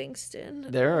Livingston.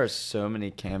 there are so many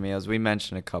cameos. We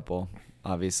mentioned a couple.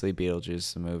 Obviously,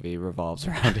 Beetlejuice, the movie, revolves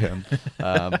around him.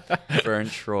 Vern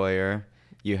Troyer.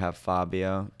 You have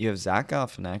Fabio. You have Zach I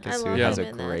Galifianakis, who love has him a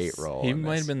in great this. role. He in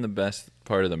might this. have been the best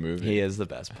part of the movie. He is the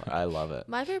best part. I love it.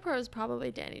 My favorite part was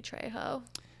probably Danny Trejo.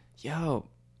 Yo,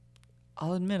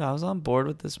 I'll admit I was on board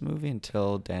with this movie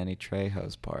until Danny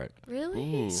Trejo's part.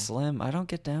 Really? Ooh. Slim, I don't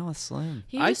get down with Slim.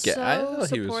 He was so I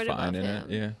thought he was supportive fine of in him.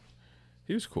 it. Yeah.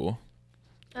 He was cool.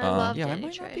 I love Yeah, I Danny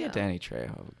might Trejo. not be a Danny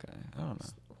Trejo guy. I don't know.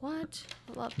 What?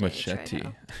 I love Danny Machete.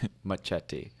 Trejo.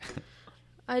 Machete.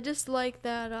 I just like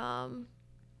that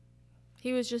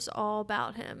he was just all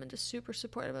about him and just super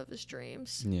supportive of his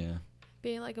dreams. Yeah.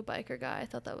 Being like a biker guy, I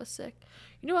thought that was sick.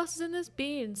 You know who else is in this?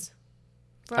 Beans.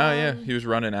 Oh yeah, from- he was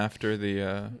running after the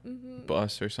Mhm.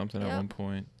 bus or something at Yep. one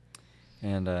point.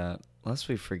 And lest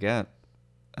we forget,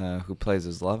 who plays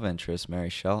his love interest, Mary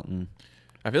Shelton.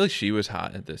 I feel like she was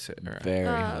hot at this era. Very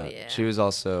Oh, hot. yeah. She was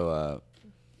also.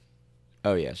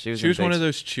 Oh yeah, she was. She in was one Big of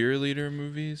those cheerleader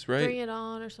movies, right? Bring It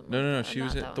On or something. No, like that. she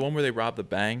was Not at that the one where they robbed the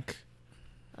bank.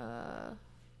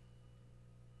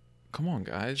 Come on,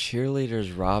 guys.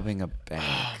 Cheerleaders robbing a bank.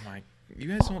 Oh my! You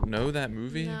guys don't know that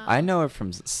movie? No. I know her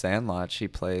from Sandlot. She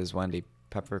plays Wendy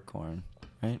Peppercorn,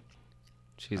 right?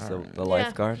 She's Alright. the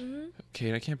lifeguard. hmm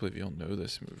Kate, I can't believe you don't know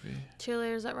this movie.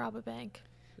 Cheerleaders that rob a bank.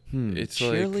 It's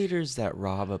like- cheerleaders that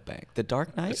rob a bank. The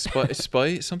Dark Knight. Spice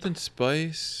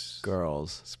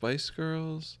Girls. Spice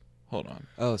Girls. Hold on.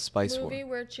 Oh, Spice Movie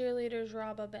War. where cheerleaders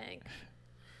rob a bank.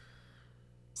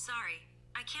 Sorry,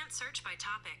 I can't search by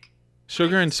topic.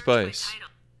 Sugar I and can search by Spice. title.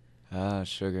 Ah,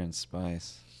 Sugar and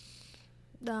Spice.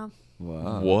 No.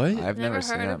 Whoa. What? I've Never never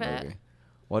seen heard that of it. movie.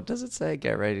 What does it say?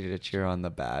 Get ready to cheer on the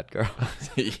bad girls.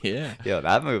 Yeah. Yo,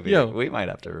 that movie. Yo. We might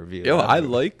have to review. Yo, that I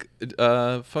movie.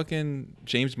 like fucking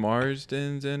James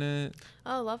Marsden's in it.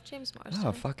 Oh, I love James Marsden.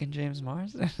 Oh, fucking James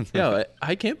Marsden. Yo,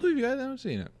 I can't believe you guys haven't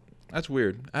seen it. That's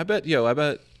weird. I bet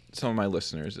some of my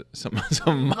listeners, some of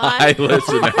my My-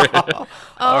 listeners. Oh,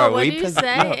 Are what are we you pos-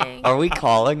 saying? Are we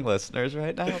calling listeners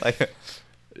right now? Like,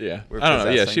 Yeah. We're I don't know.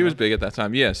 Yeah, possessing she was them. big at that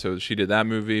time. Yeah, so she did that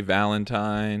movie,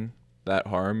 Valentine, that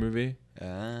horror movie.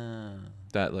 ah,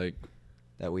 That like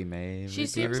that we may She be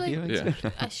seems like- reviewing.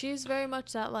 Yeah. She's very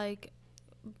much that like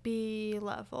B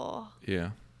level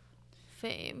yeah.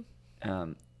 fame.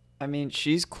 I mean,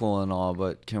 she's cool and all,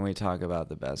 but can we talk about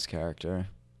the best character?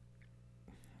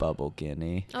 Bubble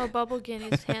Guinea. Oh, Bubble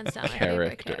Guinea's hands down my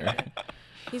favorite Character. character.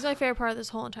 He's my favorite part of this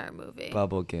whole entire movie.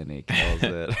 Bubble Guinea kills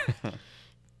it.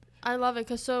 I love it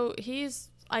because he's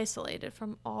isolated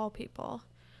from all people,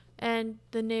 and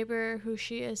the neighbor who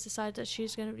she is decides that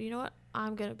she's gonna, you know what,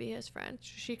 I'm gonna be his friend.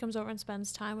 She comes over and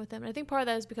spends time with him, and I think part of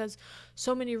that is because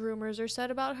so many rumors are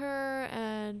said about her,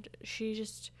 and she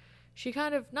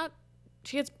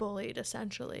gets bullied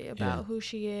essentially about Yeah. who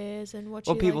she is and what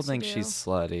Well, she people likes to think do. she's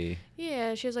slutty.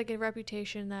 Yeah, she has like a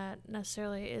reputation that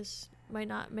necessarily may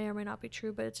or may not be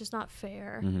true, but it's just not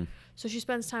fair. Mm-hmm. So she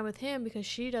spends time with him because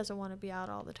she doesn't want to be out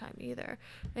all the time either.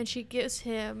 And she gives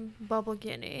him Bubble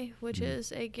Guinea, which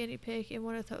is a guinea pig in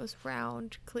one of those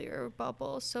round, clear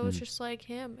bubbles. So it's just like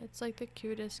him. It's like the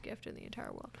cutest gift in the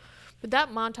entire world. But that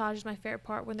montage is my favorite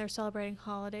part when they're celebrating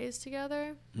holidays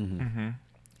together. Mm-hmm.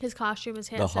 His costume is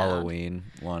The hands down. Halloween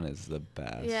one is the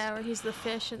best. Yeah, where he's the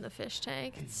fish in the fish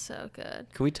tank. It's so good.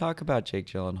 Can we talk about Jake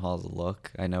Gyllenhaal's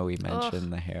look? I know we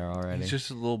mentioned the hair already. He's just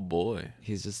a little boy.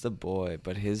 He's just a boy,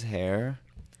 but his hair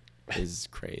is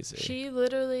crazy. She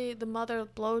literally, the mother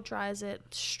blow dries it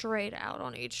straight out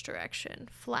on each direction,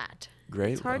 flat.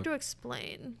 Great It's hard look. to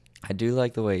explain. I do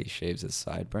like the way he shaves his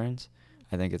sideburns.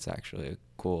 I think it's actually a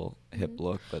cool hip Mm-hmm.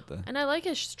 look, but And I like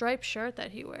his striped shirt that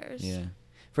he wears. yeah,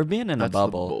 for being in That's a the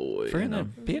bubble, boy for in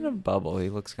him. being in a bubble, he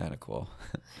looks kind of cool.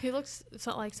 He looks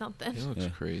like something. He looks Yeah.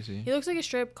 crazy. He looks like a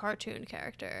straight up cartoon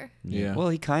character. Yeah. Well,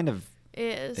 he kind of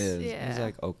Is. is. Yeah. He's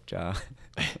like Oakjaw.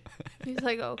 He's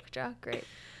like Oakjaw. Great.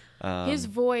 Um, His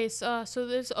voice. So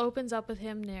this opens up with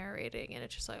him narrating, and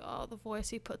it's just like, oh, the voice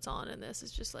he puts on in this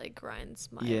is just like grinds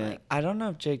my yeah, like. I don't know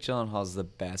if Jake Gyllenhaal's the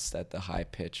best at the high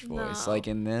pitched voice. No. Like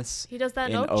in this, He does that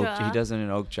in in Oakjaw. he does it in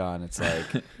Oakjaw, and it's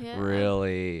like Yeah.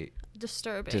 really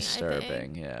Disturbing. I think.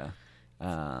 disturbing. Yeah.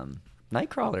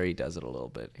 Nightcrawler, he does it a little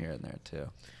bit here and there too.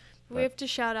 We have to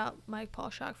shout out Mike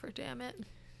Paulshock for Damn It.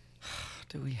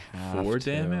 Do we have For to?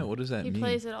 damn it, what does that He mean?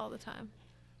 plays it all the time.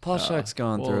 Paul Shuck's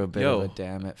going through well, a bit yo. of a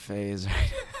damn it phase.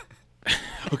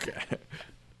 Okay.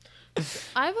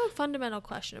 I have a fundamental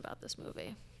question about this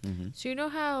movie. Mm-hmm. So you know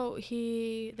how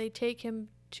they take him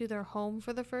to their home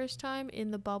for the first time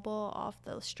in the bubble off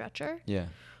the stretcher? Yeah.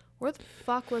 Where the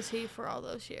fuck was he for all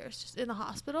those years? Just in the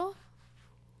hospital?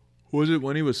 Was it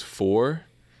when he was 4?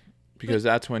 Because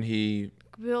that's when he.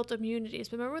 Built immunities.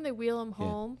 But remember when they wheel him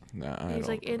home? Nah, And I he's don't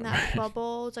like in that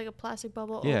bubble. It's like a plastic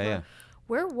bubble. Yeah, over. yeah.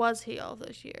 Where was he all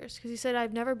those years? Because he said,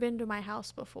 I've never been to my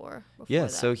house before Yeah,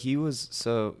 that. so he was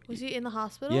Was he in the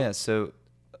hospital? Yeah, so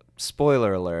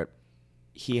spoiler alert,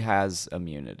 he has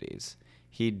immunities.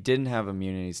 He didn't have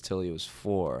immunities till he was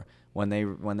 4. When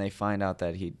they find out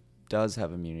that he does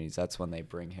have immunities, that's when they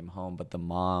bring him home, but the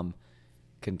mom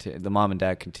and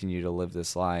dad continue to live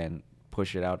this lie and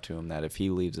push it out to him that if he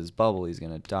leaves his bubble, he's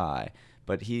going to die.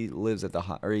 But he lives at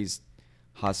he's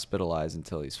hospitalized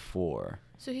until he's 4.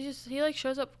 So he like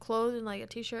shows up clothed in like a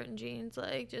t-shirt and jeans,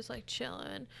 like just like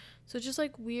chilling. So it's just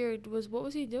like weird. What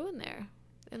was he doing there?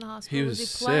 in the hospital? He was he was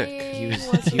sick. playing? He was-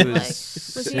 was he, he was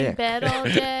like was he in sick. bed all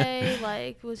day?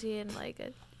 Like was he in like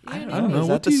a I you don't know. Is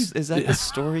What that, do you- is that the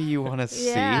story you want to see?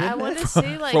 Yeah, I in want it? to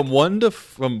see like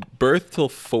from birth till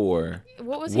 4.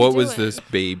 what was he What doing? was this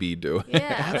baby doing?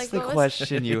 Yeah, That's like the what was-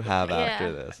 question you have yeah,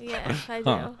 after this. Yeah, I do.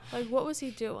 Huh. Like what was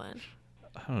he doing?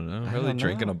 I don't know. I Probably don't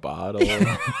drinking know. a bottle.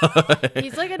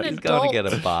 He's like an He's adult. going to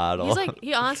get a bottle. He's like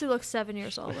he honestly looks 7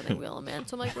 years old when they wheel him in.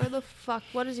 So I'm like, where the fuck?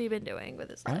 What has he been doing with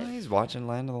his I don't know, life? he's watching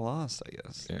Land of the Lost, I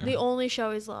guess. Yeah. The only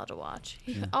show he's allowed to watch.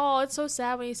 Oh, it's so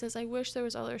sad when he says, "I wish there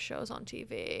was other shows on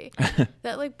TV."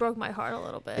 That like broke my heart a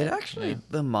little bit. It actually,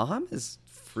 the mom is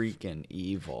freaking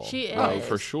evil. She is. Oh,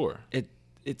 for sure.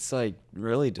 It's like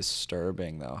really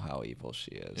disturbing though how evil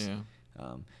she is.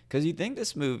 Yeah. Because you think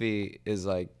this movie is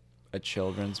like a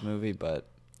children's movie, but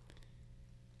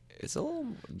it's a little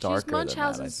darker She's than that, I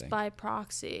Munchausen's think. by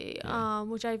proxy, Yeah.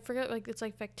 which I forget. Like it's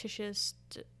like factitious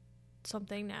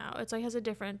something now. It's like has a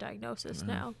different diagnosis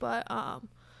now, but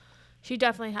she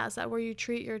definitely has that where you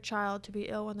treat your child to be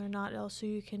ill when they're not ill, so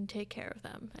you can take care of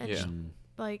them, and Yeah.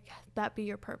 like that be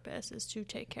your purpose is to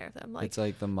take care of them. Like It's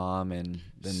like the mom in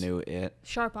the new It.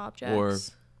 sharp objects. Or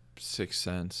Sixth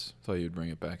Sense. Thought you'd bring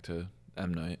it back to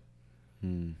M. Night.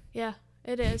 Yeah,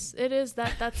 it is. It is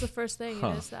that. That's the first thing. Huh.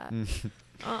 It is that.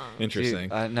 Interesting.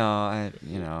 No, I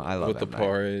love With the M. Night.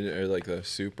 porridge or like the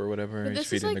soup or whatever. But He's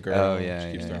this is feeding the like- girl. Oh, yeah,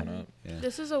 She keeps yeah, throwing yeah. up. Yeah.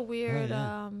 This is a weird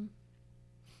yeah.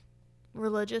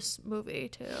 religious movie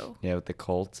too. Yeah, with the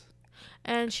cult.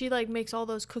 And she like makes all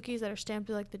those cookies that are stamped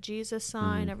with like the Jesus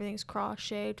sign. Everything's cross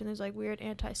shaped, and there's like weird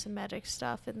anti-Semitic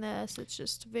stuff in this. It's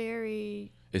just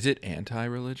very. Is it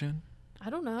anti-religion? I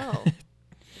don't know.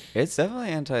 It's definitely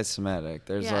anti-Semitic.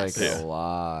 There's Yes. like Yeah. a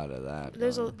lot of that.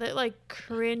 There's a going on. that, like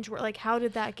cringe. Like, how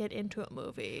did that get into a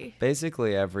movie?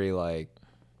 Basically every like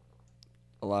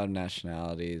a lot of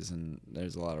nationalities and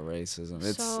there's a lot of racism.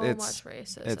 It's So it's much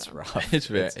racism. it's rough. It's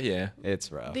very, yeah.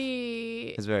 It's rough. The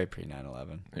It's very pre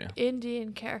 9/11. Yeah.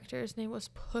 Indian character's name was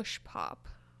Push Pop.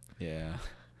 Yeah.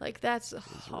 Like that's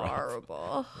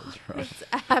horrible. rough. It's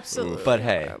absolutely But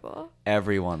hey, horrible.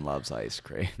 everyone loves ice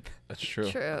cream. That's true.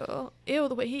 True. Ew,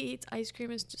 the way he eats ice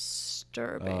cream is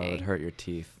disturbing. Oh, it'd hurt your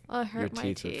teeth. It'll hurt Your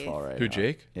my teeth would fall right Who, out.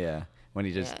 Jake? Yeah. When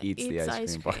he just Yeah, eats the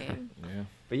ice cream bar. Yeah.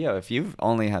 But yeah, if you've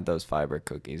only had those fiber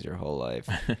cookies your whole life,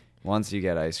 once you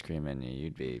get ice cream in you,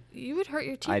 you'd be. You would hurt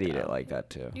your teeth. I'd eat though. it like that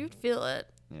too. You'd feel it.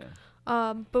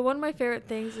 Yeah. But one of my favorite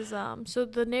things is so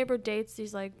the neighbor dates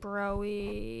these like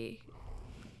bro-y,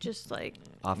 just like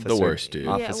Officer, worst dude.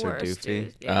 Officer worst Doofy.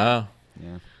 dudes, yeah.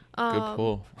 Yeah. Good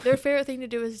pull. Their favorite thing to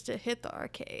do is to hit the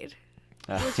arcade,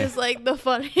 which is like the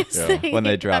funniest Yeah. thing. When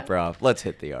they drop her off, let's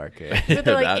hit the arcade. But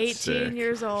they're like That's 18 sick.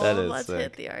 years old. That is Let's sick.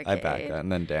 hit the arcade. I back that,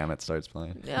 and then Damn It starts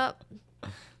playing. Yep.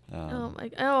 Um,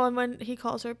 And when he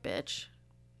calls her bitch,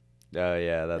 Oh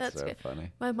yeah, that's That's so good.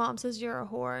 funny. my mom says you're a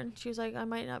whore, and she was like, I'm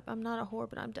not a whore,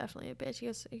 but I'm definitely a bitch.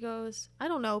 He goes, I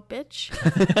don't know, bitch.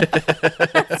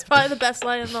 That's probably the best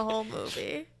line in the whole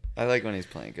movie. I like when he's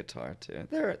playing guitar too.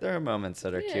 There are moments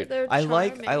that are Yeah, cute. they're I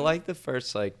like charming. the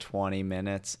first like 20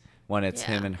 minutes when it's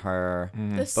him Yeah. and her.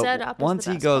 Mm-hmm. The But setup. once is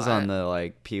the he best goes part. on the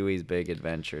like Pee-wee's Big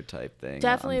Adventure type thing,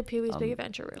 Definitely I'm- a Pee-wee's Big I'm-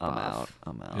 Adventure ripoff. I'm out.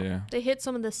 I'm out. Yeah. They hit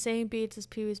some of the same beats as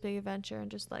Pee-wee's Big Adventure and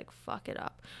just like fuck it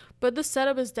up. But the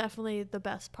setup is definitely the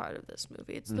best part of this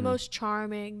movie. It's the most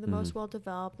charming, the most well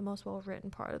developed, the most well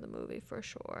written part of the movie for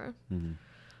sure. And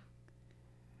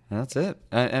that's it.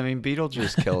 I mean,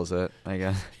 Beetlejuice kills it. I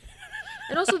guess.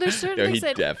 And also there's certain Yo, he things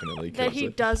that definitely that kills he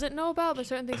it. doesn't know about, but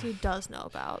certain things he does know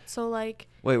about. So like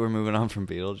Wait, we're moving on from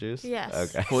Beetlejuice. Yes.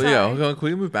 Okay. Well, yeah. Sorry. hold on, can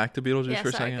we move back to Beetlejuice yeah, for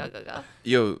a sorry, second? go.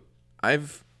 Yo,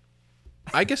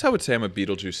 I guess I would say I'm a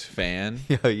Beetlejuice fan,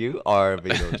 Yo, you are a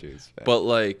Beetlejuice fan. but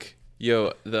like,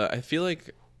 yo, I feel like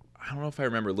I don't know if I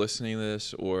remember listening to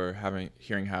this or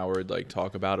hearing Howard like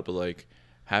talk about it, but like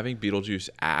having Beetlejuice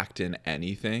act in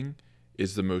anything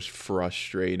is the most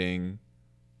frustrating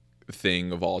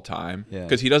thing of all time. Yeah.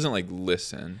 Because he doesn't like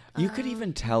listen. You could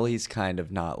even tell he's kind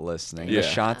of not listening. The Yeah.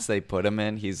 shots they put him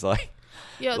in, he's like,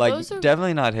 Yeah, like those are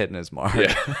definitely not hitting his mark.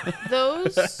 Yeah.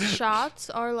 those shots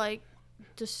are like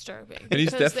disturbing. And he's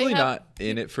because they definitely have- not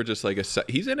in it for just like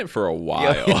he's in it for a Yeah,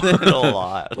 while. he's in it a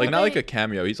lot. Like Well, not like they- a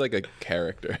cameo. He's like a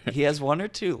character. He has one or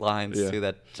two lines Yeah. too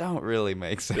that don't really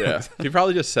make sense. Yeah. He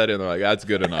probably just said it and they're like, that's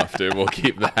good enough, dude. We'll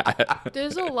keep that.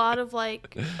 There's a lot of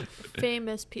like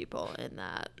famous people in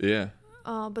that. Yeah.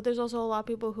 But there's also a lot of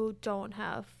people who don't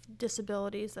have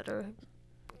disabilities that are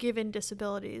given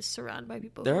disabilities surrounded by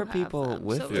people There who are have people them.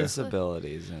 with So it's like-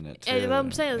 disabilities in it too. and what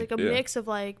I'm saying is like a Yeah. mix of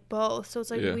like both. So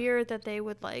it's like Yeah. weird that they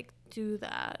would like do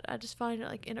that. I just find it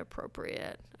like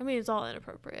inappropriate. I mean, it's all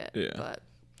inappropriate. Yeah. But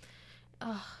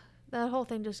that whole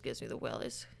thing just gives me the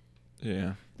willies.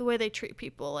 Yeah. The way they treat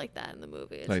people like that in the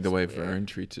movie. It's Like the just way weird. Vern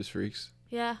treats his freaks.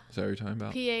 Yeah. Is that what you're talking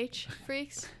about? PH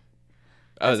freaks.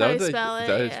 Oh, That's how you what spell is it,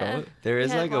 that how you yeah. spell it? There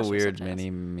is Yeah, like a watch the weird subtitles.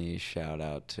 mini me shout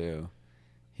out too.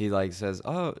 He like says,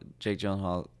 "Oh, Jake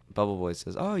Gyllenhaal, Bubble Boy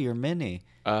says, "Oh, you're Minnie."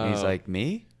 And he's Oh. like,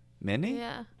 "Me? Minnie?"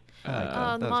 Yeah. I like that. The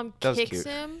That was- mom that was kicks cute.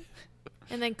 him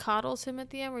and then coddles him at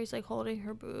the end where he's like holding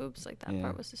her boobs. Like that Yeah.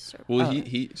 part was disturbing. Well,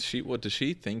 Oh. she. What does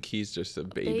she think? He's just a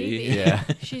baby. Baby. Yeah.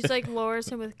 She's like lures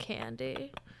him with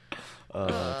candy. Oh,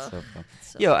 that's so fun.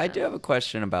 So Yo, I bad. do have a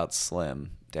question about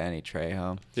Slim, Danny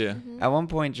Trejo. Yeah. Mm-hmm. At one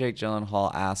point, Jake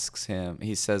Gyllenhaal asks him,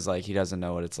 he says, like, he doesn't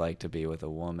know what it's like to be with a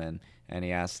woman. And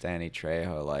he asks Danny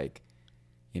Trejo, like,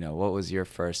 you know, what was your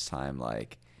first time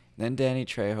like? Then Danny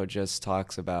Trejo just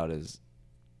talks about his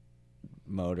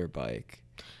motorbike.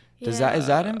 Is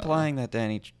that implying that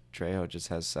Danny Trejo just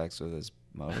has sex with his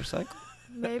motorcycle?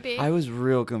 Maybe. I was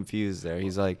real confused there.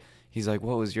 He's like,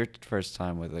 what was your first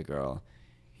time with a girl?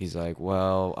 He's like,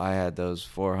 well, I had those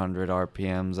 400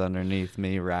 RPMs underneath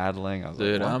me rattling. I was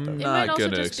Dude, like, what I'm the It not might also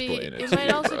gonna just be. explain it It to might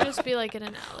you, also bro. just be like an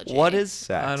analogy. What is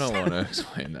sex? I don't want to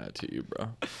explain that to you, bro.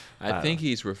 I I think don't-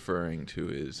 he's referring to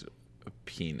his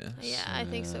penis. Yeah, I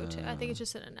think so too. I think it's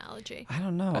just an analogy. I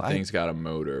don't know. That thing's got a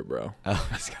motor, bro. Oh,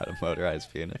 he's got a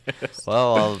motorized penis.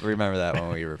 Well, I'll remember that when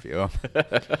we review him.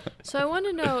 So I want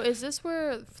to know: is this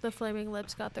where the Flaming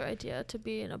Lips got their idea to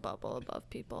be in a bubble above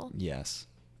people? Yes,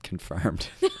 confirmed.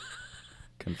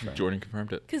 Confirmed. Jordan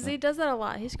confirmed it. Because he does that a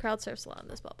lot. He's crowd surfs a lot in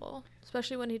this bubble,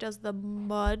 especially when he does the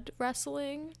mud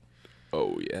wrestling.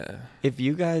 Oh yeah, If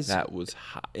you guys, that was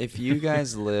hot. if you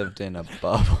guys lived in a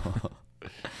bubble,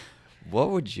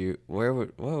 what would you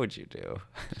do?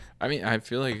 I mean, I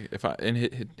feel like if I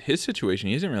in his situation,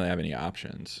 he doesn't really have any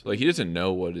options. Like he doesn't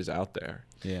know what is out there.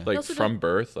 Yeah. Like also from don't-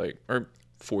 birth, like or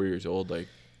 4 years old, like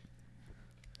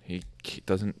he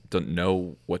doesn't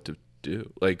know what to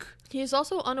do. Like He's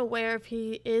also unaware if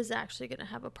he is actually going to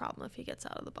have a problem if he gets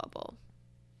out of the bubble.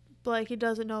 Like, he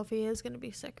doesn't know if he is going to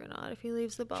be sick or not if he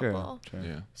leaves the bubble. True.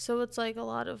 yeah. So it's like a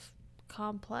lot of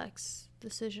complex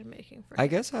decision making for I him.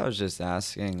 guess I was just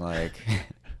asking, like,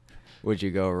 would you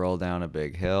go roll down a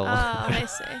big hill? Oh, I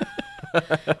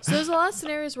see. So there's a lot of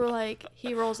scenarios where, like,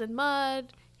 he rolls in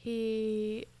mud,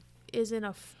 he is in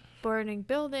a burning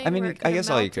building. I mean, where it I could've guess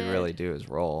all you could melted. really do is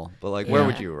roll. But like, where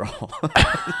would Yeah. you roll?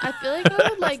 I feel like I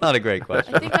would, like, That's not a great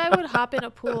question. I think I would hop in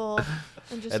a pool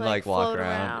and just, and like, walk float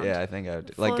around. Yeah, I think I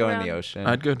would. Like Float go in around. the ocean.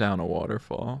 I'd go down a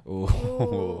waterfall. Ooh.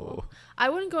 Ooh. I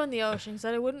wouldn't go in the ocean because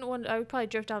I wouldn't want. I would probably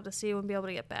drift out to sea and wouldn't be able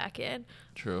to get back in.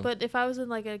 True. But if I was in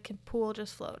like a pool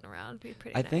just floating around, it'd be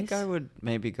pretty. I think I nice. would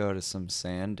maybe go to some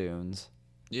sand dunes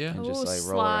yeah, and Ooh, just like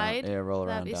roll slide. around. Yeah, roll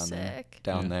That'd around be down there. sick.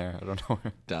 Down Yeah. there. I don't know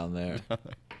where. down there.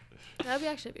 That'd be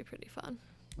actually be pretty fun.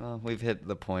 Well, we've hit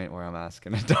the point where I'm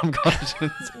asking a dumb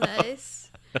question. Nice.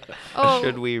 Oh,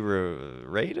 Should we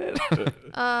rate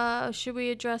it? should we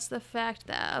address the fact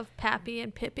that of Pappy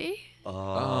and Pippi?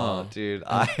 Oh, dude,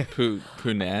 I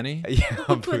Punani. yeah,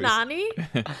 Punani?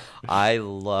 I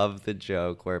love the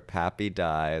joke where Pappy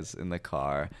dies in the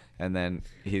car, and then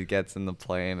he gets in the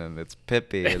plane, and it's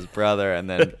Pippi, his brother, and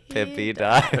then He Pippi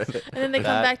dies. dies. And then they come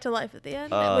That- back to life at the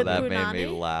end. Oh, with that Punani. made me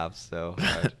laugh so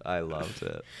hard. I loved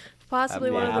it. Possibly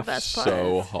I one of the laughed best parts.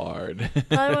 So hard.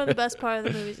 Probably one of the best part of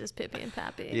the movies is Pippi and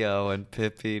Pappy. Yo, when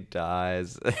Pippi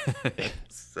dies,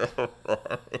 it's so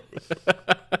funny.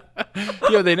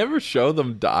 Yo, they never show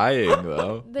them dying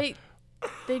though. They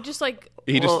just like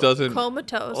He Well, just doesn't.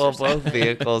 comatose. Well, or something. both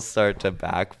vehicles start to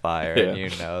backfire, and Yeah.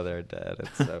 you know they're dead.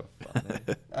 It's so funny.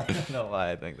 I don't know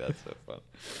why I think that's so funny.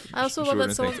 I also love Jordan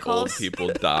that someone thinks old calls. people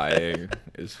dying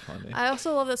is funny. I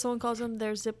also love that someone calls him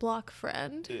their Ziploc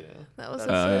friend. Yeah. That was, yeah.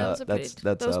 that was a pretty. That's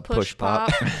that was a push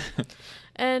pop.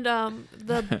 And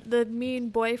the mean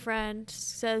boyfriend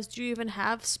says, "Do you even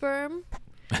have sperm?"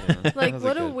 Like,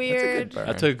 what a weird-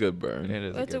 That's a good burn. It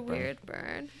is That's a good burn. weird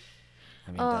burn.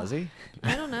 I mean, Oh. does he?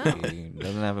 I don't know. He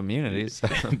doesn't have immunity, so.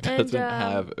 Doesn't And,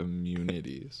 have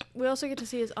immunities. We also get to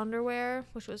see his underwear,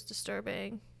 which was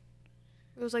disturbing.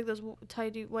 It was like those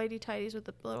tidy, whitey tidies with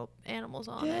the little animals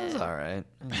on Yeah, it. it's all right.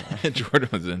 Jordan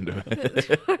was into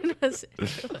it. Jordan was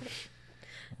into it.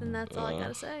 And that's all I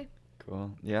gotta say.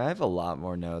 Cool. Yeah, I have a lot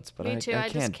more notes, but Me I too, I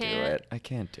just can't do can't. it. I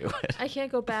can't do it. I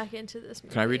can't go back into this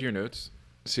movie. Can I read your notes?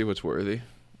 See what's worthy.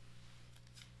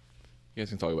 You guys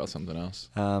can talk about something else.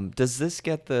 Does this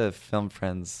get the Film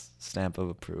Friends stamp of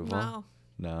approval? No.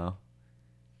 No.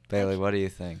 Bailey, what do you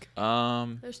think?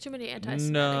 There's too many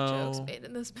anti-Semitic jokes No. made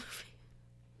in this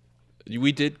movie.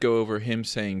 We did go over him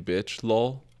saying bitch,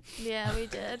 lol. Yeah, we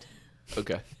did.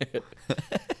 Okay.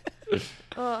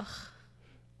 Ugh.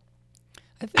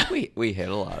 I think we hit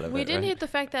a lot of We it. didn't right? hit the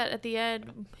fact that at the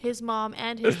end, his mom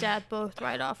and his dad both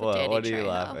ride off with Danny What are you Trejo.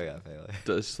 laughing at, Bailey?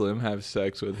 Does Slim have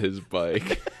sex with his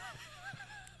bike?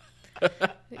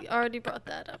 You already brought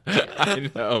that up. I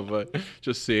know, but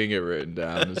just seeing it written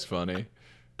down is funny.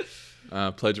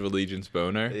 Pledge of Allegiance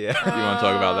boner. Yeah. You want to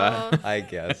talk about that? I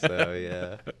guess so,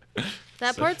 yeah.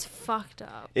 That part's fucked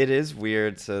up. It is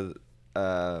weird. So,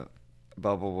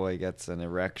 Bubble Boy gets an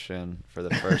erection for the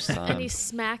first time. And he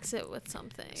smacks it with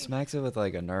something. Smacks it with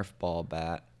like a Nerf ball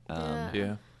bat.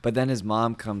 Yeah. But then his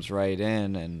mom comes right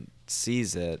in and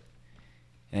sees it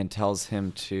and tells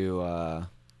him to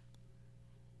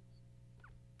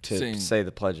Sing. say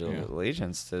the Pledge of Yeah.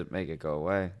 Allegiance to make it go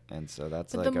away. And so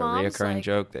that's But like the a mom's reoccurring like-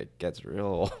 joke that gets real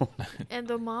old. And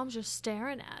the mom's just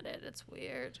staring at it. It's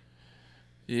weird.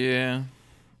 Yeah.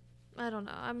 I don't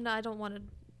know. I don't want to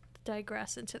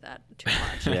digress into that too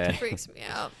much. Yeah. It freaks me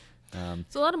out. Um,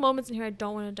 There's a lot of moments in here I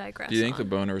don't want to digress Do you think the on.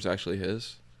 boner was actually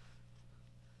his?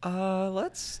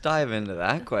 let's dive into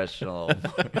that question a little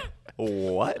more.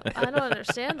 What? I don't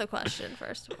understand the question,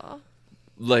 first of all.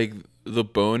 Like the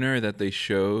boner that they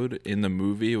showed in the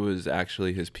movie was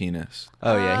actually his penis.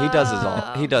 Oh yeah, he does his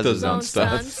all. He does Does his his own own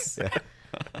stuff. stunts. Yeah.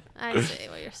 I see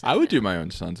what you're saying. I would do my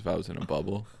own stunts if I was in a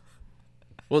bubble.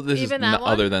 Well, this Even is that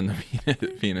one? other than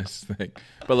the penis thing,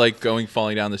 but like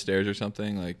falling down the stairs or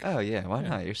something. Like, Oh yeah, why Yeah.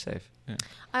 not? You're safe.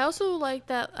 I also like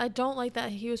that. I don't like that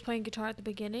he was playing guitar at the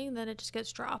beginning, then it just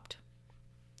gets dropped.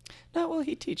 No, well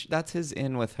that's his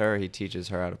in with her. He teaches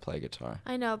her how to play guitar.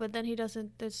 I know, but then he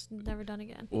doesn't. It's never done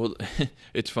again. well,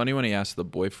 it's funny when he asks the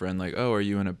boyfriend, like, "Oh, are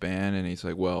you in a band?" And he's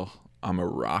like, "Well, I'm a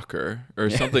rocker," or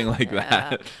something like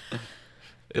that. It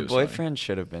The was funny. boyfriend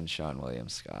should have been Sean William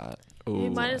Scott. He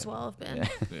Ooh. might as well have been.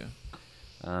 Yeah.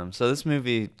 Yeah. So this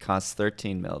movie cost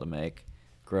 13 mil to make,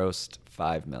 grossed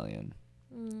 5 million.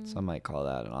 Mm. Some might call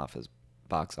that an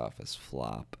box office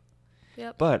flop.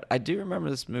 Yep. But I do remember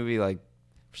this movie like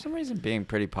for some reason being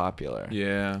pretty popular.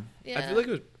 Yeah. I Yeah. feel like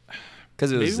it was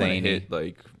Because it was maybe when it zany. hit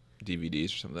like DVDs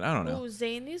or something. I don't know. Oh,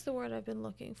 zany is the word I've been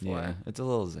looking for. Yeah, it's a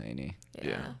little zany.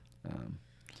 Yeah.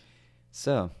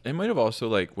 So It might have also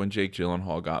like when Jake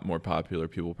Gyllenhaal got more popular,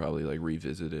 people probably like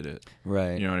revisited it.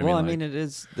 right. You know what I well, mean? I mean, Like- it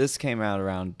is. This came out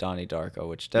around Donnie Darko,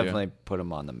 which definitely put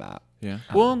him on the map. Yeah.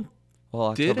 Oh. Well,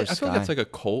 Well, did October it? I feel like Sky, that's like a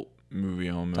cult movie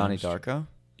almost. Donnie Darko.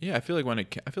 Yeah, I feel like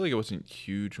I feel like it wasn't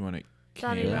huge when it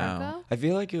Donnie came Darko? out. I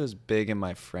feel like it was big in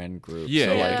my friend group. Yeah,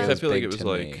 so yeah, like 'cause I feel like big it was to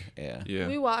like- me. Yeah. Yeah.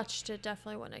 We watched it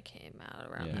definitely when it came out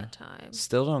around Yeah. that time.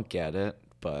 Still don't get it,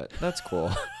 but that's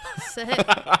cool. Sick.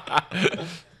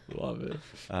 Love it.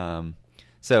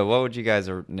 So what would you guys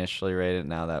initially rate it?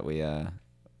 Now that we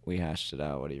hashed it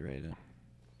out, what do you rate it?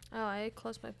 Oh, I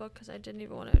closed my book because I didn't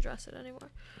even want to address it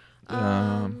anymore.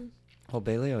 Well,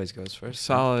 Bailey always goes first.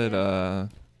 Solid.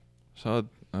 Solid.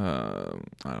 I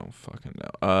don't fucking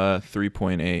know.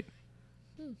 3.8.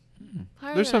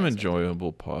 higher There's than some I expected.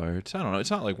 enjoyable parts. I don't know.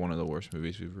 It's not like one of the worst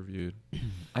movies we've reviewed.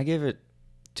 I gave it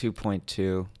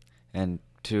 2.2, and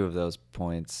 2 of those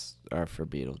points are for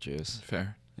Beetlejuice.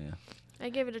 Fair. Yeah. I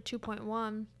gave it a 2.1.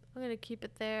 I'm gonna keep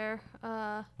it there.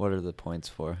 What are the points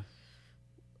for?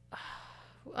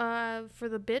 For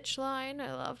the bitch line,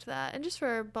 I loved that, and just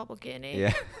for Bubble Guinea.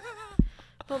 Yeah.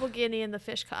 Bubble Guinea in the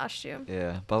fish costume.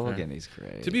 Yeah. Bubble Fair. Guinea's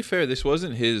great. To be fair, this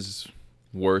wasn't his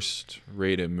worst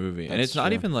rated movie, and That's it's not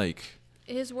true. even like.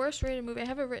 His worst rated movie, I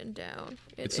have it written down.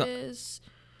 It's not- Is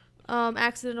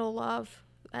Accidental Love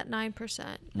at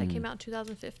 9%. That came out in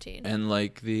 2015. And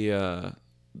like the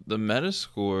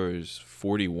Metascore is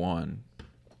 41.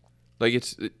 Like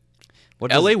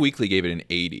What LA does- Weekly gave it an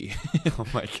 80. Oh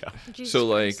my god. Jesus So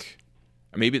Christ. like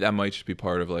maybe that might just be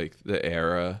part of like the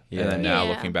era, Yeah. and then now Yeah.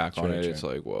 looking back on True, it, true. it's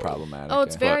like whoa, Problematic. Oh,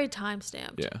 it's yeah. very time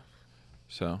stamped. yeah.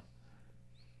 So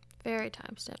Very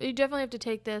time stamped. You definitely have to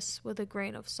take this with a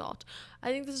grain of salt.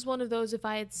 I think this is one of those if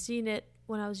I had seen it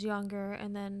when I was younger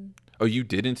and then oh, you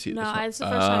didn't see no, this one? it's the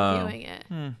first time Oh. viewing it.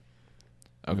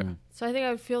 Okay, Mm. So I think I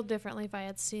would feel differently if I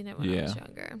had seen it when I was Yeah.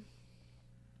 younger.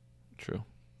 true.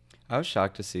 I was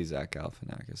shocked to see Zach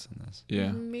Galifianakis in this. Yeah.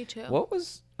 Mhm, me too. What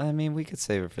was? I mean, we could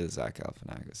save it for the Zach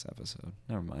Galifianakis episode.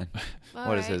 Never mind. All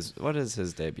What is right. his? What is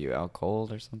his debut? Out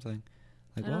Cold or something?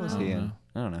 Like I what don't was know. he I don't in? know.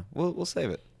 I don't know. We'll save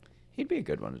it. He'd be a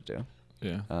good one to do.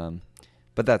 Yeah.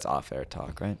 But that's off-air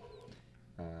talk, right?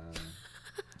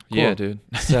 Yeah, cool. dude.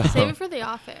 So Save it for the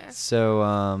off air.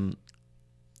 so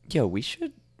yo, we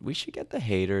should get the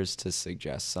haters to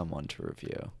suggest someone to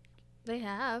review, They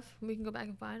have. We can go back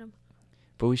and find them.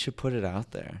 but we should put it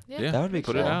out there. Yeah. Yeah. That would be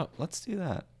Put cool. it out. Let's do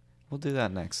that. We'll do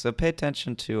that next. So pay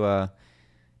attention to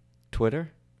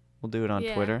Twitter. We'll do it on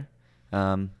Yeah. Twitter.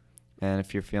 And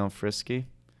if you're feeling frisky,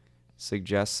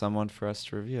 suggest someone for us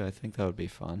to review. I think that would be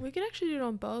fun. We could actually do it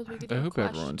on both. We could I do a hope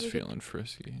question- everyone's we could- feeling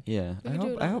frisky. Yeah, We I could do hope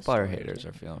it I on the hope our story, haters too.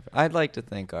 are feeling. I'd like to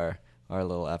think our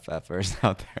little FFers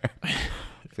out there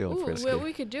feel Ooh, frisky. what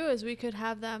we could do is we could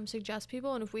have them suggest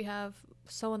people, and if we have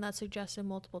someone that suggested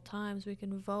multiple times, we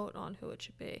can vote on who it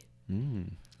should be.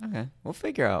 Okay, we'll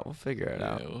figure it out.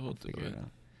 We'll We'll do figure it.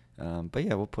 out. But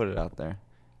yeah, we'll put it out there.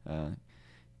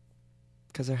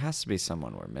 Because there has to be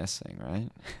someone we're missing, right?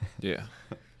 Yeah.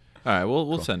 All right, we'll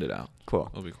Cool. send it out. Cool.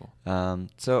 It'll be cool.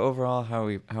 So overall, how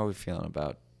are we feeling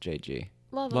about JG?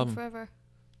 Love Love them 'em. forever.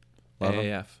 Love 'em?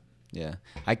 AAF. Yeah,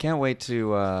 I can't wait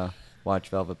to watch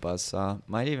Velvet Buzzsaw.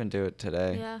 Might even do it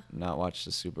today. Yeah. Not watch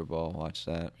the Super Bowl. Watch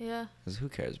that. Yeah. Because who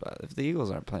cares about it? If the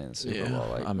Eagles aren't playing the Super Yeah, Bowl,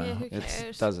 like I'm Yeah, out. who it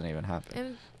cares? doesn't even happen.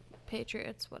 And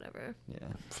Patriots, whatever. Yeah.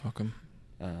 Fuck him.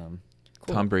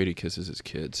 Cool. Tom Brady kisses his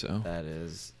kid, so That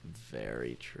is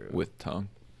very true. with tongue.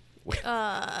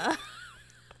 Uh,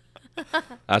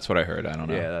 That's what I heard. I don't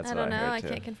know. Yeah, that's I what don't know. I heard I too.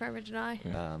 can't confirm or deny.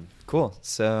 Yeah. Cool.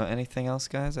 So anything else,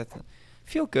 guys? I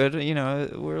feel good. You know,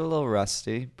 we're a little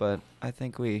rusty, but I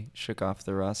think we shook off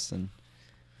the rust, and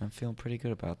I'm feeling pretty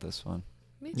good about this one.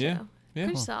 Me too. Yeah, yeah.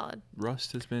 Pretty Cool. solid.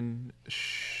 Rust has been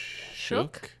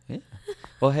Shook? Yeah.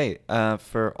 Well, hey,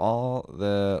 for all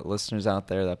the listeners out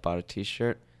there that bought a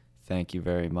T-shirt, thank you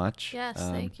very much. Yes,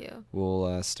 thank you.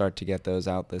 We'll start to get those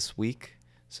out this week.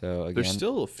 So again, There's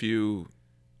still a few.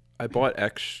 I bought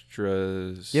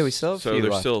extras. Yeah, we still have a so few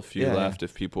there's left. still a few Yeah, yeah. left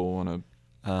if people want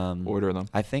to order them.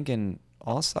 I think in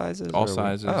all sizes. All or what?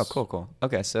 sizes. Oh, cool.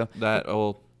 Okay, so That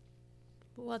will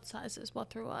What sizes?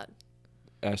 What through what?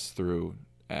 S through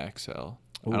XL. I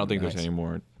Ooh, don't think nice. there's any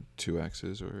more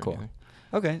 2Xs or Cool. anything.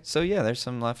 okay, so yeah, there's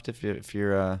some left if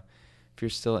you're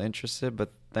still interested.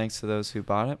 But thanks to those who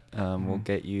bought it, we'll Mhm.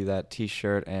 get you that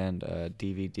T-shirt and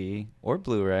DVD or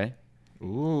Blu-ray.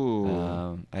 Ooh.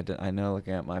 I know.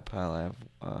 Looking at my pile, I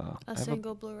have A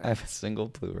single Blu-ray. I have a single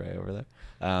Blu-ray over there.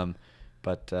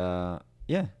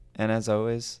 Yeah, and as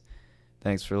always,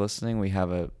 thanks for listening. We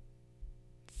have a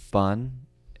fun,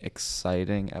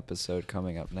 exciting episode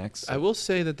coming up next. I will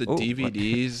say that the Oh, what?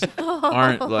 DVDs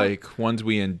aren't like ones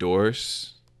we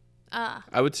endorse.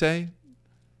 I would say.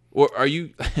 Or are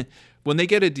you? When they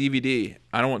get a DVD,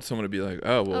 I don't want someone to be like,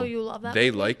 "Oh, well, Oh, you love that they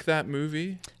movie? like that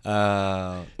movie."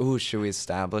 Should we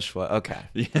establish what? Okay.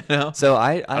 You know. So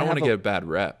I I don't want to have get a bad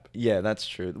rep. Yeah, that's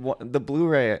true. The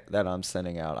Blu-ray that I'm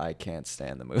sending out, I can't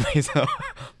stand the movie, so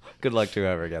good luck to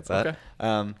whoever gets that.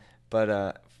 Okay.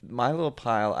 But my little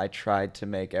pile, I tried to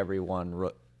make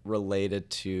everyone related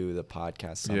to the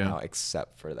podcast somehow,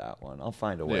 except for that one. I'll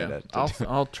find a way to do.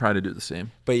 I'll try to do the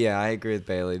same. But yeah, I agree with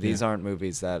Bailey. These Yeah. aren't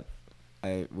movies that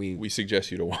We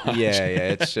suggest you to watch. yeah.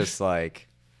 It's just like,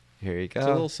 here you go. It's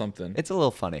a little something. It's a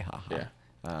little funny, haha.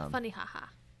 Yeah. Funny, haha.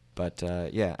 But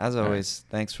yeah, as All right. always,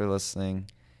 thanks for listening.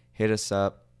 Hit us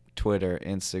up, Twitter,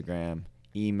 Instagram,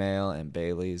 email, and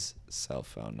Bailey's cell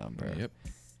phone number. Yep.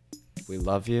 We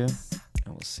love you, and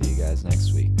we'll see you guys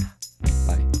next week.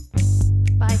 Bye.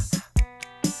 Bye.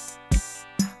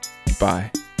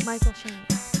 Bye. Michael Shannon.